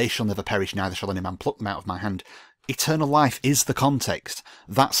life, and they shall never perish, neither shall any man pluck them out of my hand," eternal life is the context.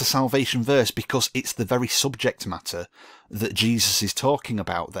 That's a salvation verse, because it's the very subject matter that Jesus is talking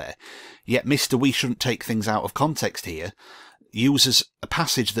about there. Yet Mr. We shouldn't take things out of context here uses a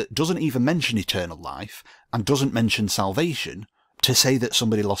passage that doesn't even mention eternal life and doesn't mention salvation to say that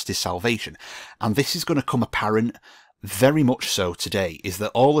somebody lost his salvation. And this is going to come apparent very much so today, is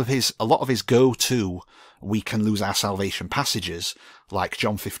that a lot of his go-to "we can lose our salvation" passages, like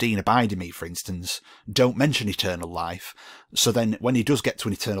John 15, "Abide in me," for instance, don't mention eternal life. So then when he does get to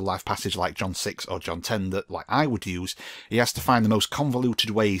an eternal life passage like John 6 or John 10 that like I would use, he has to find the most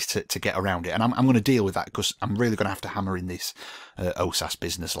convoluted ways to get around it. And I'm going to deal with that, because I'm really going to have to hammer in this OSAS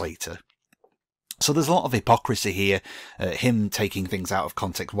business later. So there's a lot of hypocrisy here, him taking things out of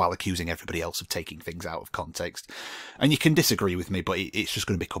context while accusing everybody else of taking things out of context. And you can disagree with me, but it's just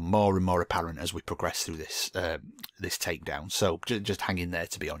going to become more and more apparent as we progress through this takedown. So just hang in there,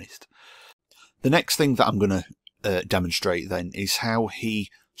 to be honest. The next thing that I'm going to demonstrate then is how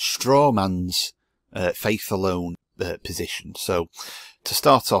he strawmans faith alone position. So to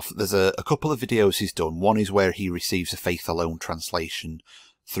start off, there's a couple of videos he's done. One is where he receives a faith alone translation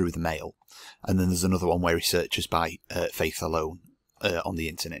through the mail. And then there's another one where he searches by faith alone on the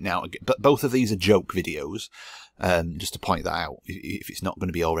internet. Now, but both of these are joke videos, just to point that out, if it's not going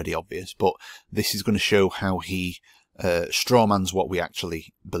to be already obvious. But this is going to show how he strawmans what we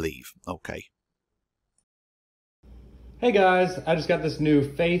actually believe. Okay. Hey guys, I just got this new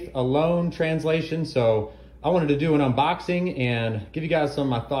Faith Alone translation, so I wanted to do an unboxing and give you guys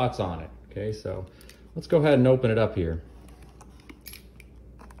some of my thoughts on it. Okay, so let's go ahead and open it up here.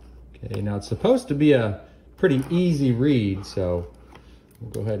 Okay, now it's supposed to be a pretty easy read, so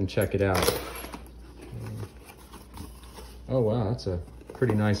we'll go ahead and check it out. Oh wow, that's a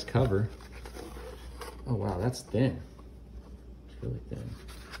pretty nice cover. Oh wow, that's thin. It's really thin.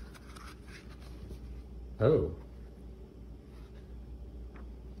 Oh.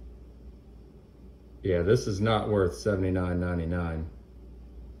 Yeah, this is not worth $79.99.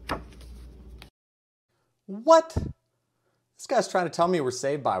 What? This guy's trying to tell me we're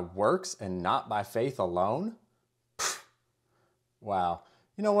saved by works and not by faith alone? Pfft. Wow.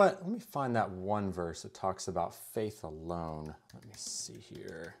 You know what? Let me find that one verse that talks about faith alone. Let me see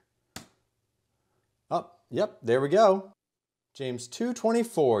here. Oh, yep, there we go. James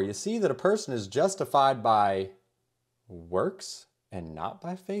 2:24. You see that a person is justified by works and not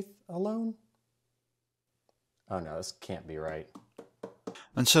by faith alone? Oh no, this can't be right.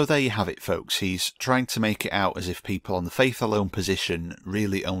 And so there you have it, folks. He's trying to make it out as if people on the faith alone position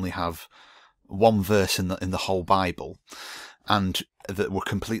really only have one verse in the whole Bible, and that we're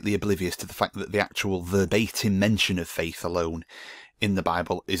completely oblivious to the fact that the actual verbatim mention of faith alone in the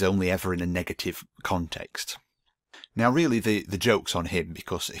Bible is only ever in a negative context. Now really the joke's on him,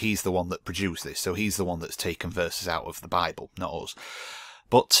 because he's the one that produced this, so he's the one that's taken verses out of the Bible, not us.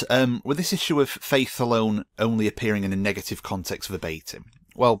 But with this issue of faith alone only appearing in a negative context verbatim,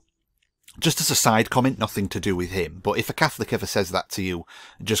 well, Just as a side comment, nothing to do with him, but if a Catholic ever says that to you,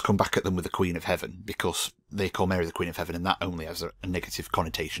 just come back at them with the Queen of Heaven, because they call Mary the Queen of Heaven, and that only has a negative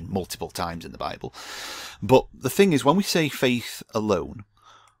connotation multiple times in the Bible. But the thing is, when we say faith alone,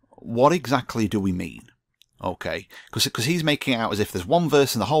 what exactly do we mean? Okay, because he's making it out as if there's one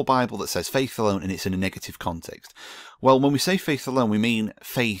verse in the whole Bible that says faith alone and it's in a negative context. Well, when we say faith alone, we mean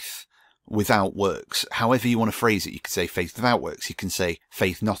faith without works. However you want to phrase it, you could say faith without works, you can say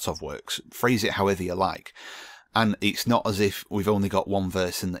faith not of works. Phrase it however you like. And it's not as if we've only got one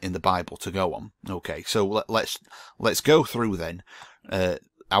verse in the Bible to go on. Okay, so let's go through then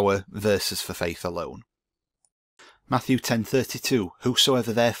our verses for faith alone. Matthew 10:32,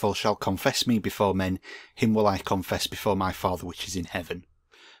 whosoever therefore shall confess me before men, him will I confess before my Father which is in heaven.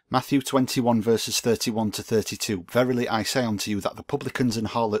 Matthew 21 verses 31 to 32, verily I say unto you that the publicans and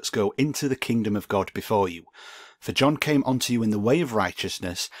harlots go into the kingdom of God before you. For John came unto you in the way of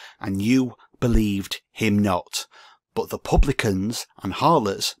righteousness, and you believed him not. But the publicans and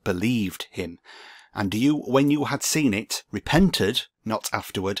harlots believed him. And you, when you had seen it, repented, not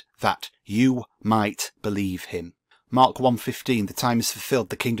afterward, that you might believe him. Mark 1:15, the time is fulfilled,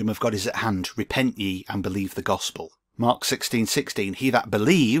 the kingdom of God is at hand, repent ye and believe the gospel. Mark 16:16, he that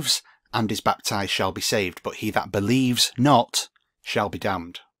believes and is baptized shall be saved, but he that believes not shall be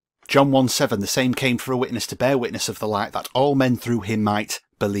damned. John 1:7, the same came for a witness to bear witness of the light, that all men through him might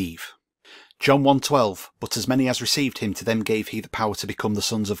believe. John 1:12, but as many as received him, to them gave he the power to become the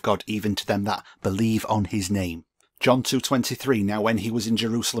sons of God, even to them that believe on his name. John 2:23, now when he was in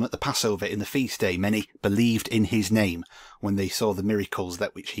Jerusalem at the Passover in the feast day, many believed in his name, when they saw the miracles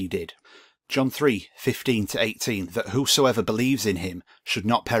that which he did. John 3:15 to 18, that whosoever believes in him should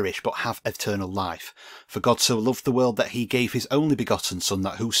not perish, but have eternal life. For God so loved the world that he gave his only begotten Son,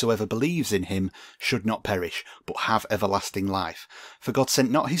 that whosoever believes in him should not perish, but have everlasting life. For God sent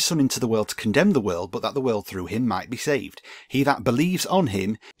not his Son into the world to condemn the world, but that the world through him might be saved. He that believes on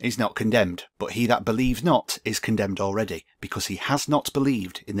him is not condemned, but he that believes not is condemned already, because he has not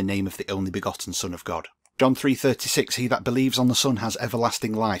believed in the name of the only begotten Son of God. John 3:36, he that believes on the Son has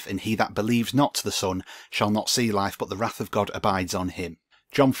everlasting life, and he that believes not the Son shall not see life, but the wrath of God abides on him.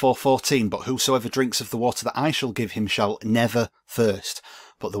 John 4:14, but whosoever drinks of the water that I shall give him shall never thirst,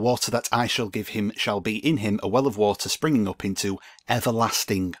 but the water that I shall give him shall be in him a well of water springing up into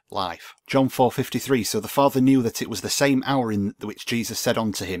everlasting life. John 4:53, so the Father knew that it was the same hour in which Jesus said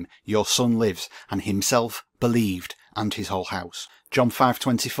unto him, your Son lives, and himself believed, and his whole house. John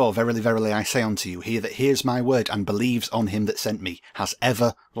 5:24, verily, verily, I say unto you, he that hears my word and believes on him that sent me has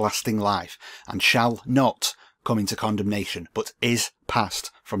everlasting life, and shall not come into condemnation, but is passed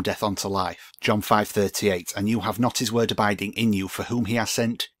from death unto life. John 5:38, and you have not his word abiding in you, for whom he has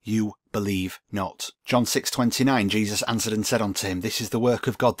sent, you believe not. John 6:29, Jesus answered and said unto him, this is the work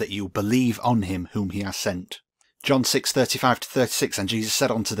of God, that you believe on him whom he has sent. John 6:35 to 36, and Jesus said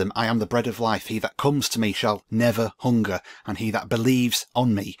unto them, I am the bread of life, he that comes to me shall never hunger, and he that believes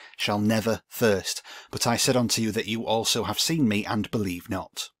on me shall never thirst. But I said unto you that you also have seen me, and believe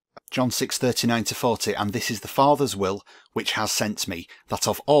not. John 6:39 to 40, and this is the Father's will, which has sent me, that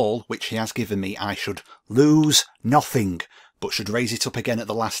of all which he has given me I should lose nothing, but should raise it up again at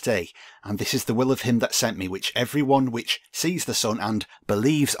the last day. And this is the will of him that sent me, which every one which sees the Son and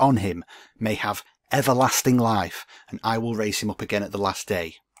believes on him may have everlasting life, and I will raise him up again at the last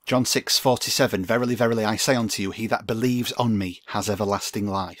day. John 6:47, verily, verily, I say unto you, he that believes on me has everlasting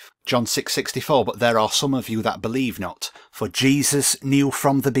life. John 6:64, but there are some of you that believe not, for Jesus knew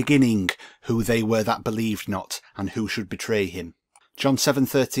from the beginning who they were that believed not, and who should betray him. John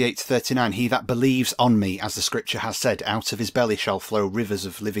 7:38 to 39, he that believes on me, as the scripture has said, out of his belly shall flow rivers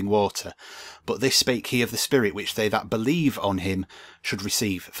of living water. But this spake he of the Spirit, which they that believe on him should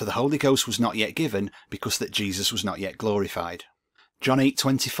receive. For the Holy Ghost was not yet given, because that Jesus was not yet glorified. John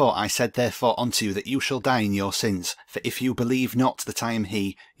 8:24, I said therefore unto you that you shall die in your sins. For if you believe not that I am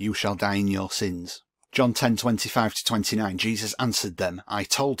he, you shall die in your sins. John 10:25 to 29, Jesus answered them, I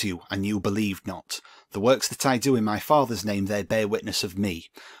told you, and you believed not. The works that I do in my Father's name, they bear witness of me.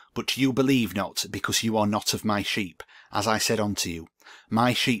 But you believe not, because you are not of my sheep. As I said unto you,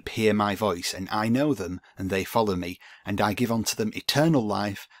 my sheep hear my voice, and I know them, and they follow me, and I give unto them eternal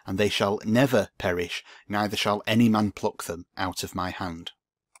life, and they shall never perish, neither shall any man pluck them out of my hand.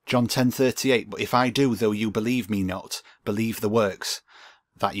 John 10:38, but if I do, though you believe me not, believe the works,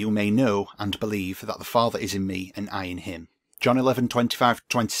 that you may know and believe that the Father is in me, and I in him. John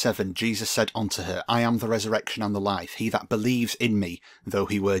 11:25-27, Jesus said unto her, I am the resurrection and the life. He that believes in me, though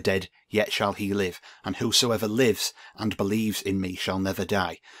he were dead, yet shall he live. And whosoever lives and believes in me shall never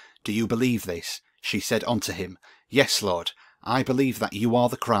die. Do you believe this? She said unto him, Yes, Lord, I believe that you are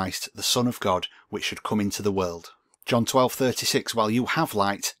the Christ, the Son of God, which should come into the world. John 12:36, while you have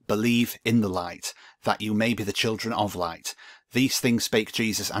light, believe in the light, that you may be the children of light. These things spake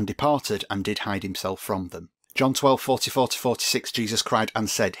Jesus, and departed, and did hide himself from them. John 12:44-46, Jesus cried and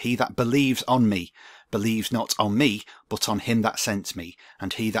said, He that believes on me, believes not on me, but on him that sent me.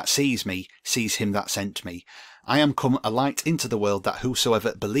 And he that sees me, sees him that sent me. I am come a light into the world, that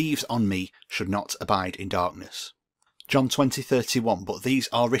whosoever believes on me should not abide in darkness. John 20:31, but these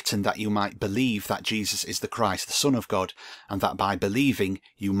are written that you might believe that Jesus is the Christ, the Son of God, and that by believing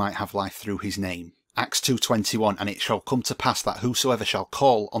you might have life through his name. Acts 2:21, and it shall come to pass that whosoever shall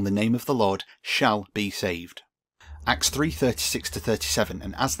call on the name of the Lord shall be saved. Acts 3:36-37,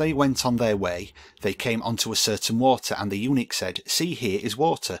 and as they went on their way, they came unto a certain water, and the eunuch said, See, here is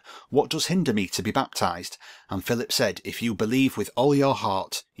water, what does hinder me to be baptized? And Philip said, If you believe with all your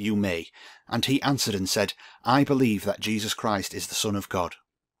heart, you may. And he answered and said, I believe that Jesus Christ is the Son of God.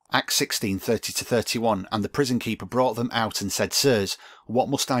 Acts 16:30-31, and the prison keeper brought them out and said, Sirs, what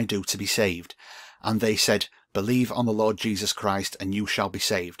must I do to be saved? And they said, Believe on the Lord Jesus Christ, and you shall be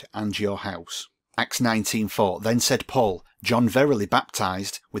saved, and your house. Acts 19:4, Then said Paul, John verily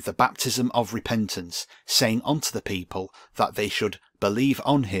baptized with the baptism of repentance, saying unto the people that they should believe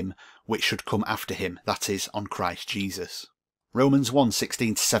on him which should come after him, that is, on Christ Jesus. Romans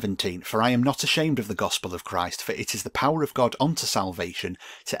 1:16-17, For I am not ashamed of the gospel of Christ, for it is the power of God unto salvation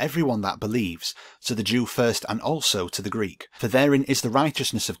to every one that believes, to the Jew first and also to the Greek. For therein is the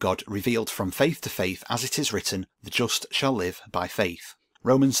righteousness of God revealed from faith to faith, as it is written, The just shall live by faith.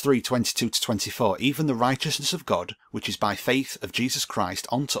 Romans 3:22-24, Even the righteousness of God, which is by faith of Jesus Christ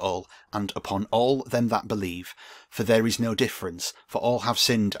unto all, and upon all them that believe. For there is no difference, for all have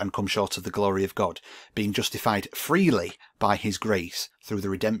sinned and come short of the glory of God, being justified freely by his grace, through the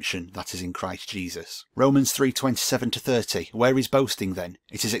redemption that is in Christ Jesus. Romans 3:27-30, Where is boasting then?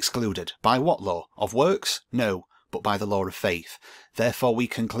 It is excluded. By what law? Of works? No, but by the law of faith. Therefore we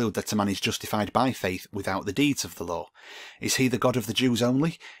conclude that a man is justified by faith without the deeds of the law. Is he the God of the Jews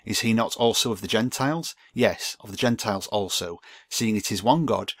only? Is he not also of the Gentiles? Yes, of the Gentiles also, seeing it is one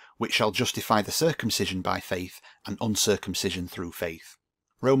God, which shall justify the circumcision by faith, and uncircumcision through faith.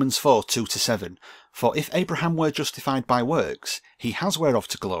 Romans 4:2-7, For if Abraham were justified by works, he has whereof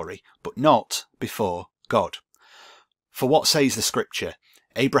to glory, but not before God. For what says the Scripture?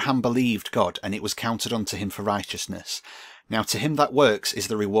 Abraham believed God, and it was counted unto him for righteousness. Now to him that works is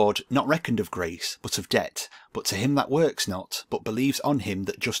the reward not reckoned of grace, but of debt. But to him that works not, but believes on him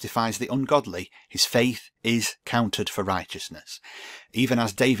that justifies the ungodly, his faith is counted for righteousness. Even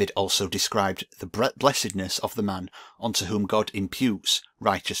as David also described the blessedness of the man unto whom God imputes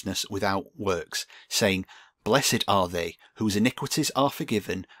righteousness without works, saying, Blessed are they whose iniquities are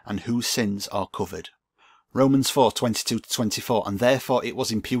forgiven, and whose sins are covered. Romans 4:22-24, And therefore it was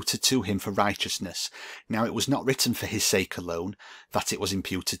imputed to him for righteousness. Now it was not written for his sake alone, that it was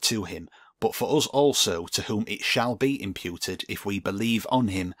imputed to him, but for us also, to whom it shall be imputed, if we believe on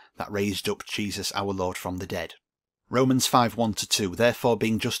him that raised up Jesus our Lord from the dead. Romans 5:1-2, Therefore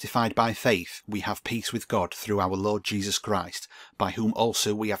being justified by faith, we have peace with God through our Lord Jesus Christ, by whom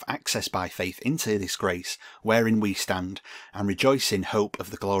also we have access by faith into this grace, wherein we stand, and rejoice in hope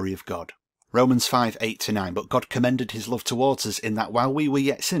of the glory of God. Romans 5:8-9, But God commended his love towards us, in that while we were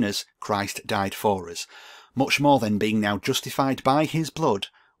yet sinners, Christ died for us. Much more then, being now justified by his blood,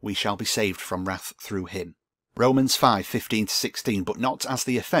 we shall be saved from wrath through him. Romans 5:15-16, But not as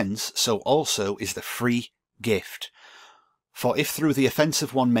the offence, so also is the free gift. For if through the offence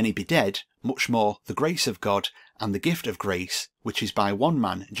of one many be dead, much more the grace of God and the gift of grace, which is by one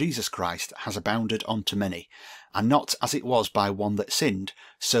man, Jesus Christ, has abounded unto many. And not as it was by one that sinned,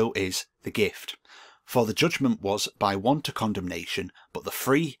 so is the gift. For the judgment was by one to condemnation, but the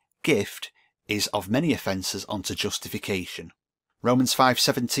free gift is of many offences unto justification. Romans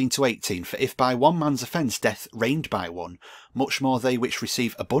 5:17-18, For if by one man's offence death reigned by one, much more they which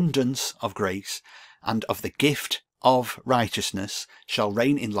receive abundance of grace and of the gift of righteousness shall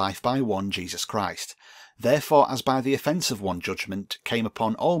reign in life by one, Jesus Christ. Therefore, as by the offence of one judgment came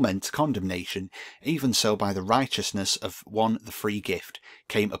upon all men to condemnation, even so by the righteousness of one the free gift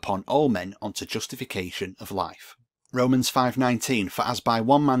came upon all men unto justification of life. Romans 5:19, For as by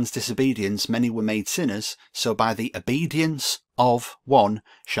one man's disobedience many were made sinners, so by the obedience of one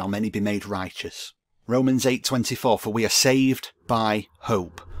shall many be made righteous. Romans 8:24, For we are saved by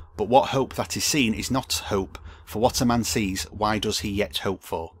hope. But what hope that is seen is not hope, for what a man sees, why does he yet hope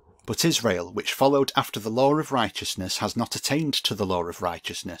for? But Israel, which followed after the law of righteousness, has not attained to the law of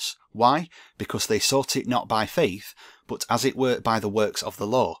righteousness. Why? Because they sought it not by faith, but as it were by the works of the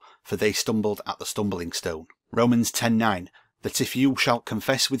law, for they stumbled at the stumbling stone. Romans 10:9, that if you shall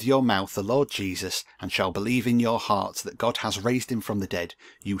confess with your mouth the Lord Jesus, and shall believe in your heart that God has raised him from the dead,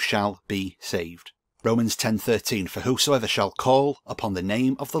 you shall be saved. Romans 10:13, for whosoever shall call upon the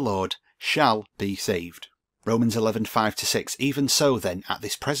name of the Lord shall be saved. Romans 11:5-6, even so then, at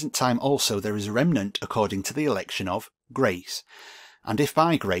this present time also there is a remnant according to the election of grace. And if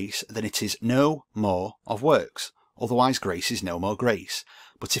by grace, then it is no more of works, otherwise grace is no more grace.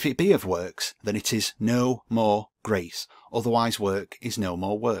 But if it be of works, then it is no more grace, otherwise work is no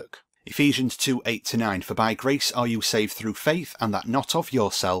more work. Ephesians 2:8-9, for by grace are you saved through faith, and that not of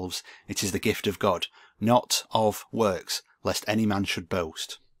yourselves, it is the gift of God, not of works, lest any man should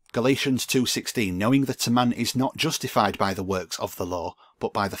boast. Galatians 2:16, knowing that a man is not justified by the works of the law,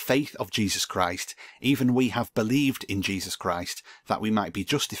 but by the faith of Jesus Christ, even we have believed in Jesus Christ, that we might be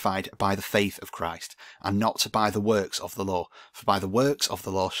justified by the faith of Christ, and not by the works of the law, for by the works of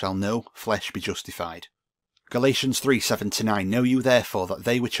the law shall no flesh be justified. Galatians 3:7-9, know you therefore that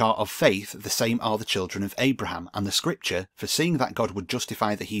they which are of faith, the same are the children of Abraham, and the scripture, foreseeing that God would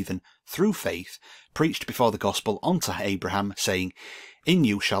justify the heathen through faith, preached before the gospel unto Abraham, saying, in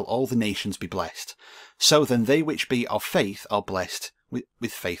you shall all the nations be blessed. So then they which be of faith are blessed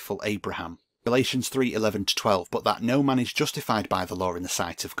with faithful Abraham. Galatians 3:11-12, but that no man is justified by the law in the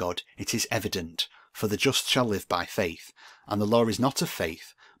sight of God, it is evident, for the just shall live by faith, and the law is not of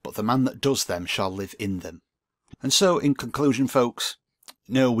faith, but the man that does them shall live in them. And so, in conclusion, folks,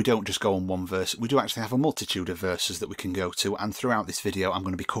 no, we don't just go on one verse. We do actually have a multitude of verses that we can go to, and throughout this video I'm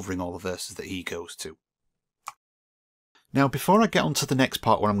going to be covering all the verses that he goes to. Now, before I get on to the next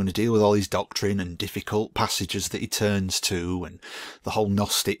part where I'm going to deal with all his doctrine and difficult passages that he turns to and the whole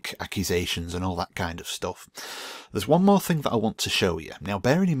Gnostic accusations and all that kind of stuff, there's one more thing that I want to show you. Now,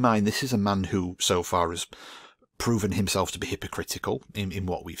 bearing in mind this is a man who so far has proven himself to be hypocritical in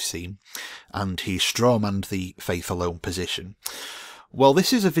what we've seen, and he strawmanned the faith alone position. Well,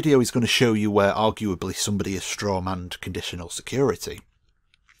 this is a video he's going to show you where arguably somebody has strawmanned conditional security.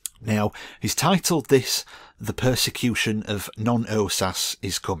 Now, he's titled this, The Persecution of Non-OSAS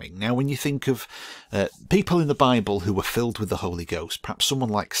is Coming. Now, when you think of people in the Bible who were filled with the Holy Ghost, perhaps someone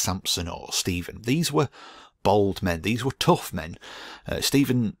like Samson or Stephen, these were bold men, these were tough men.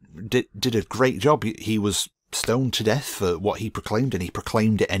 Stephen did a great job. He was stoned to death for what he proclaimed, and he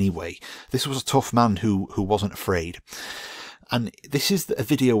proclaimed it anyway. This was a tough man who wasn't afraid. And this is a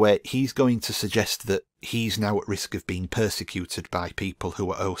video where he's going to suggest that he's now at risk of being persecuted by people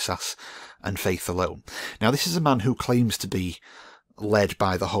who are OSAS and faith alone. Now, this is a man who claims to be led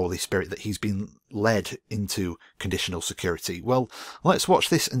by the Holy Spirit, that he's been led into conditional security. Well, let's watch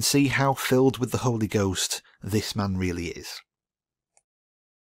this and see how filled with the Holy Ghost this man really is.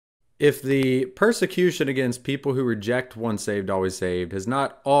 If the persecution against people who reject once saved, always saved has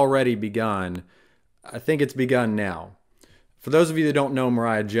not already begun, I think it's begun now. For those of you that don't know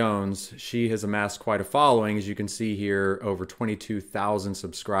Mariah Jones, she has amassed quite a following. As you can see here, over 22,000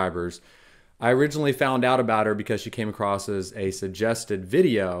 subscribers. I originally found out about her because she came across as a suggested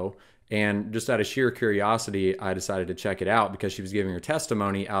video, and just out of sheer curiosity, I decided to check it out because she was giving her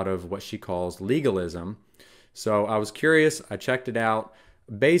testimony out of what she calls legalism. So I was curious, I checked it out.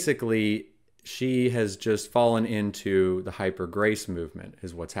 Basically, she has just fallen into the hyper grace movement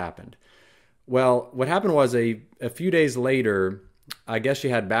is what's happened. Well, what happened was a few days later, I guess she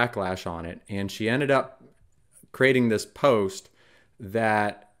had backlash on it, and she ended up creating this post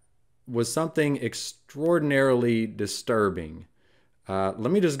that was something extraordinarily disturbing. Let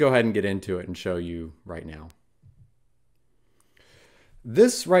me just go ahead and get into it and show you right now.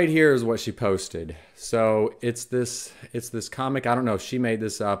 This right here is what she posted. So it's this comic. I don't know if she made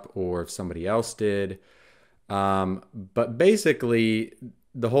this up or if somebody else did. But basically,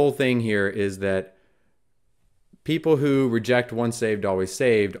 the whole thing here is that people who reject once saved, always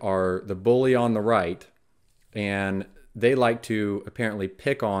saved are the bully on the right, and they like to apparently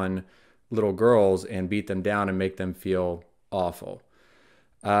pick on little girls and beat them down and make them feel awful.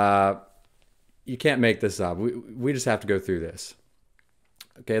 You can't make this up. We just have to go through this.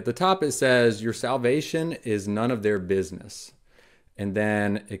 Okay, at the top it says, your salvation is none of their business. And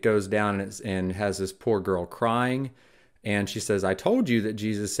then it goes down and has this poor girl crying. And she says, I told you that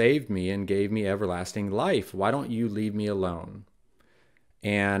Jesus saved me and gave me everlasting life. Why don't you leave me alone?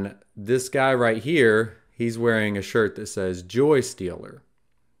 And this guy right here, he's wearing a shirt that says Joy Stealer.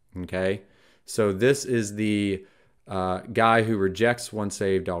 Okay, so this is the guy who rejects once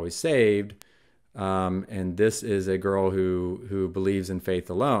saved, always saved. And this is a girl who believes in faith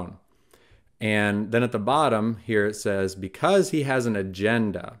alone. And then at the bottom here it says, because he has an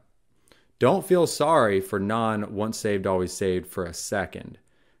agenda, don't feel sorry for non-once saved, always saved for a second.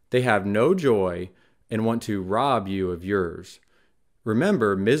 They have no joy and want to rob you of yours.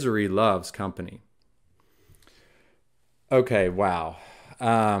 Remember, misery loves company. Okay, wow.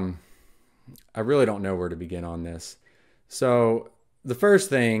 I really don't know where to begin on this. So the first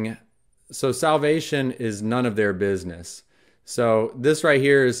thing, so salvation is none of their business. So this right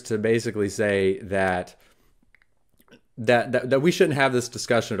here is to basically say that we shouldn't have this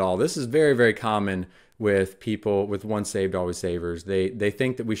discussion at all. This is very, very common with people with once saved, always savers. They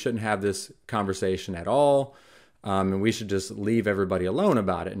think that we shouldn't have this conversation at all, and we should just leave everybody alone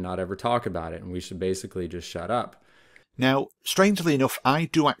about it and not ever talk about it, and we should basically just shut up. Now, strangely enough, I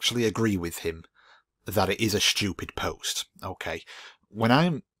do actually agree with him that it is a stupid post. Okay, when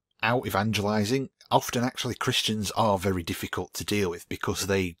I'm out evangelizing, often actually Christians are very difficult to deal with because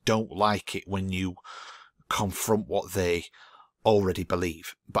they don't like it when you confront what they already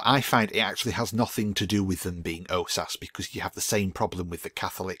believe. But I find it actually has nothing to do with them being OSAS, because you have the same problem with the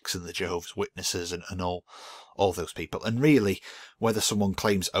Catholics and the Jehovah's Witnesses and all those people. And really, whether someone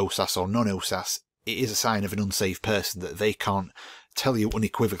claims OSAS or non-OSAS, it is a sign of an unsaved person that they can't tell you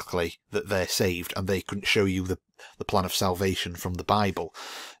unequivocally that they're saved, and they couldn't show you the plan of salvation from the Bible.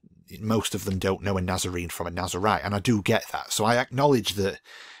 Most of them don't know a Nazarene from a Nazarite, and I do get that. So I acknowledge that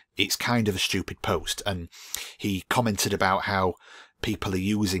it's kind of a stupid post, and he commented about how people are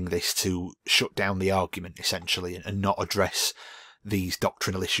using this to shut down the argument, essentially, and not address these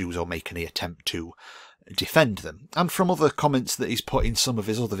doctrinal issues or make any attempt to defend them. And from other comments that he's put in some of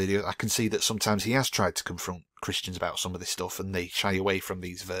his other videos, I can see that sometimes he has tried to confront Christians about some of this stuff, and they shy away from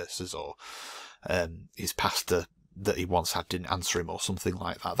these verses, or his pastor that he once had didn't answer him or something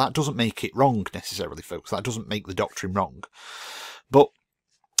like that. That doesn't make it wrong necessarily, folks. That doesn't make the doctrine wrong. But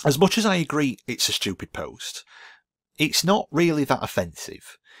as much as I agree it's a stupid post, it's not really that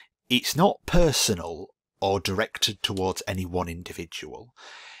offensive. It's not personal or directed towards any one individual.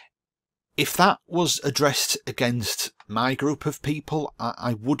 If that was addressed against my group of people,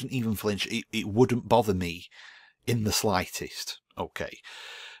 I wouldn't even flinch. It wouldn't bother me in the slightest. Okay.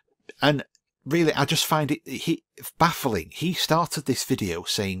 And really, I just find it baffling. He started this video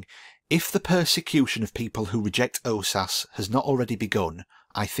saying, if the persecution of people who reject OSAS has not already begun,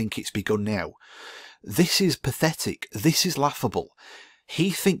 I think it's begun now. This is pathetic. This is laughable. He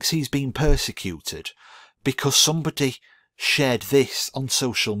thinks he's been persecuted because somebody shared this on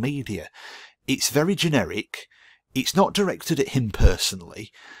social media. It's very generic. It's not directed at him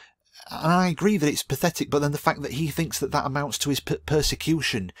personally. And I agree that it's pathetic, but then the fact that he thinks that that amounts to his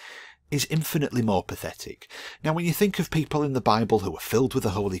persecution is infinitely more pathetic. Now, when you think of people in the Bible who were filled with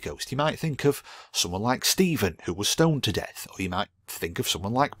the Holy Ghost, you might think of someone like Stephen, who was stoned to death, or you might think of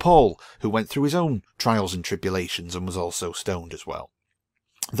someone like Paul, who went through his own trials and tribulations and was also stoned as well.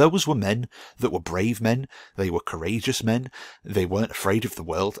 Those were men that were brave men, they were courageous men, they weren't afraid of the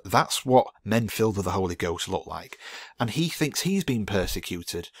world. That's what men filled with the Holy Ghost look like. And he thinks he's been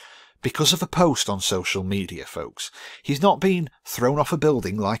persecuted because of a post on social media, folks. He's not been thrown off a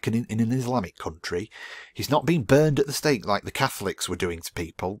building like in an Islamic country. He's not been burned at the stake like the Catholics were doing to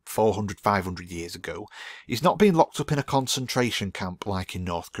people 400, 500 years ago. He's not been locked up in a concentration camp like in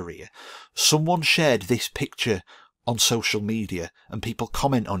North Korea. Someone shared this picture on social media and people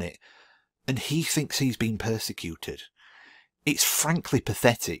comment on it, and he thinks he's been persecuted. It's frankly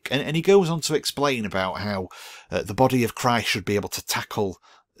pathetic. And he goes on to explain about how the body of Christ should be able to tackle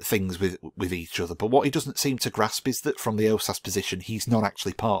things with each other, but what he doesn't seem to grasp is that from the OSAS position, he's not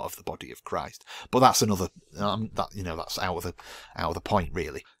actually part of the body of Christ. But that's another that's out of the point,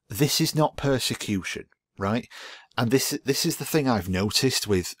 really. This is not persecution, right? And this is the thing I've noticed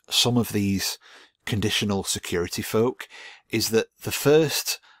with some of these conditional security folk, is that the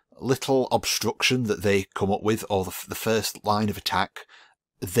first little obstruction that they come up with, or the first line of attack,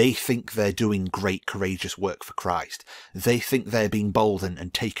 they think they're doing great, courageous work for Christ. They think they're being bold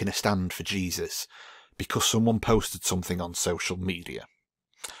and taking a stand for Jesus because someone posted something on social media.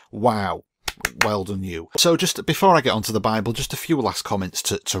 Wow. Well done you. So just before I get onto the Bible, just a few last comments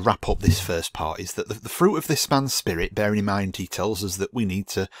to wrap up this first part, is that the fruit of this man's spirit, bearing in mind he tells us that we need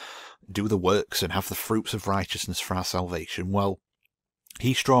to do the works and have the fruits of righteousness for our salvation. Well,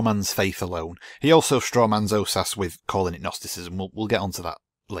 he strawmans faith alone. He also strawmans OSAS with calling it Gnosticism. We'll get onto that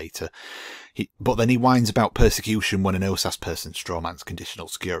later. But then he whines about persecution when an OSAS person strawmans conditional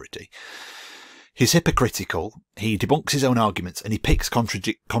security. He's hypocritical, he debunks his own arguments, and he picks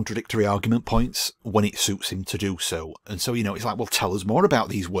contradictory argument points when it suits him to do so. And so, it's like, well, tell us more about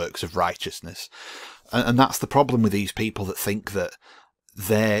these works of righteousness. And that's the problem with these people that think that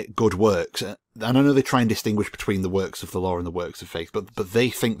their good works, and I know they try and distinguish between the works of the law and the works of faith, but they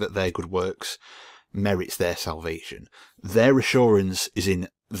think that their good works merits their salvation. Their assurance is in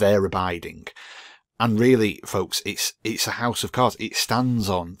their abiding. And really, folks, it's a house of cards. It stands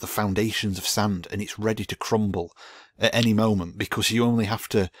on the foundations of sand, and it's ready to crumble at any moment, because you only have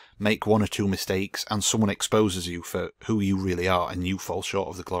to make one or two mistakes and someone exposes you for who you really are, and you fall short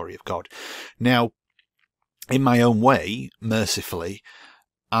of the glory of God. Now, in my own way, mercifully,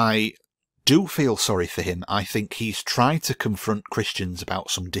 I do feel sorry for him. I think he's tried to confront Christians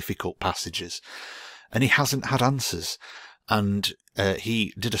about some difficult passages, and he hasn't had answers. And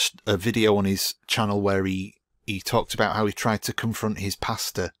he did a video on his channel where he talked about how he tried to confront his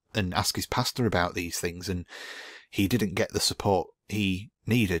pastor and ask his pastor about these things, and he didn't get the support he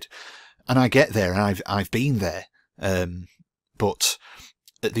needed. And I get there, and I've been there. But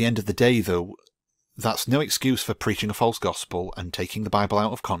at the end of the day, though, that's no excuse for preaching a false gospel and taking the Bible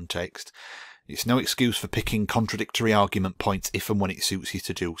out of context. It's no excuse for picking contradictory argument points if and when it suits you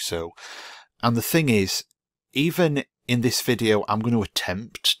to do so. And the thing is, even in this video, I'm going to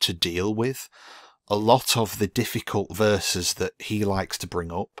attempt to deal with a lot of the difficult verses that he likes to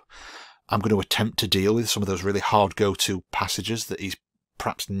bring up. I'm going to attempt to deal with some of those really hard go-to passages that he's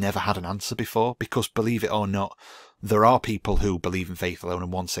perhaps never had an answer before, because believe it or not, there are people who believe in faith alone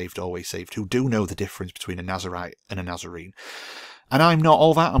and once saved, always saved, who do know the difference between a Nazirite and a Nazarene. And I'm not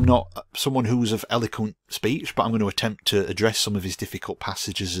all that. I'm not someone who's of eloquent speech, but I'm going to attempt to address some of his difficult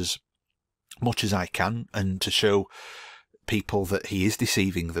passages as much as I can, and to show people that he is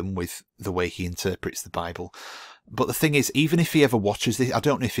deceiving them with the way he interprets the Bible. But the thing is, even if he ever watches this, I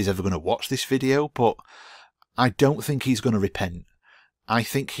don't know if he's ever going to watch this video, but I don't think he's going to repent. I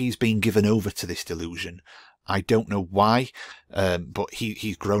think he's been given over to this delusion. I don't know why, but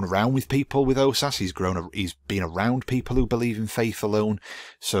he's grown around with people with OSAS. He's been around people who believe in faith alone.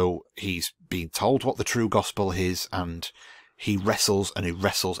 So he's been told what the true gospel is, and he wrestles and he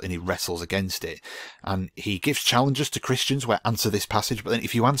wrestles and he wrestles against it. And he gives challenges to Christians where answer this passage, but then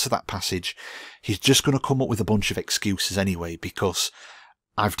if you answer that passage, he's just going to come up with a bunch of excuses anyway, because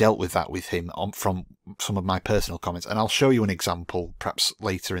I've dealt with that with him from some of my personal comments. And I'll show you an example perhaps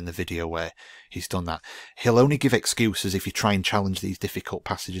later in the video where he's done that. He'll only give excuses if you try and challenge these difficult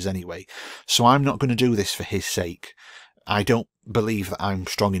passages anyway. So I'm not going to do this for his sake. I don't believe that I'm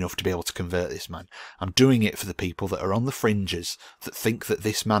strong enough to be able to convert this man. I'm doing it for the people that are on the fringes, that think that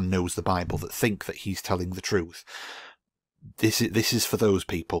this man knows the Bible, that think that he's telling the truth. This is for those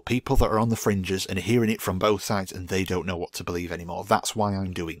people that are on the fringes and hearing it from both sides, and they don't know what to believe anymore. That's why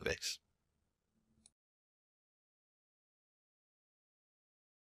I'm doing this.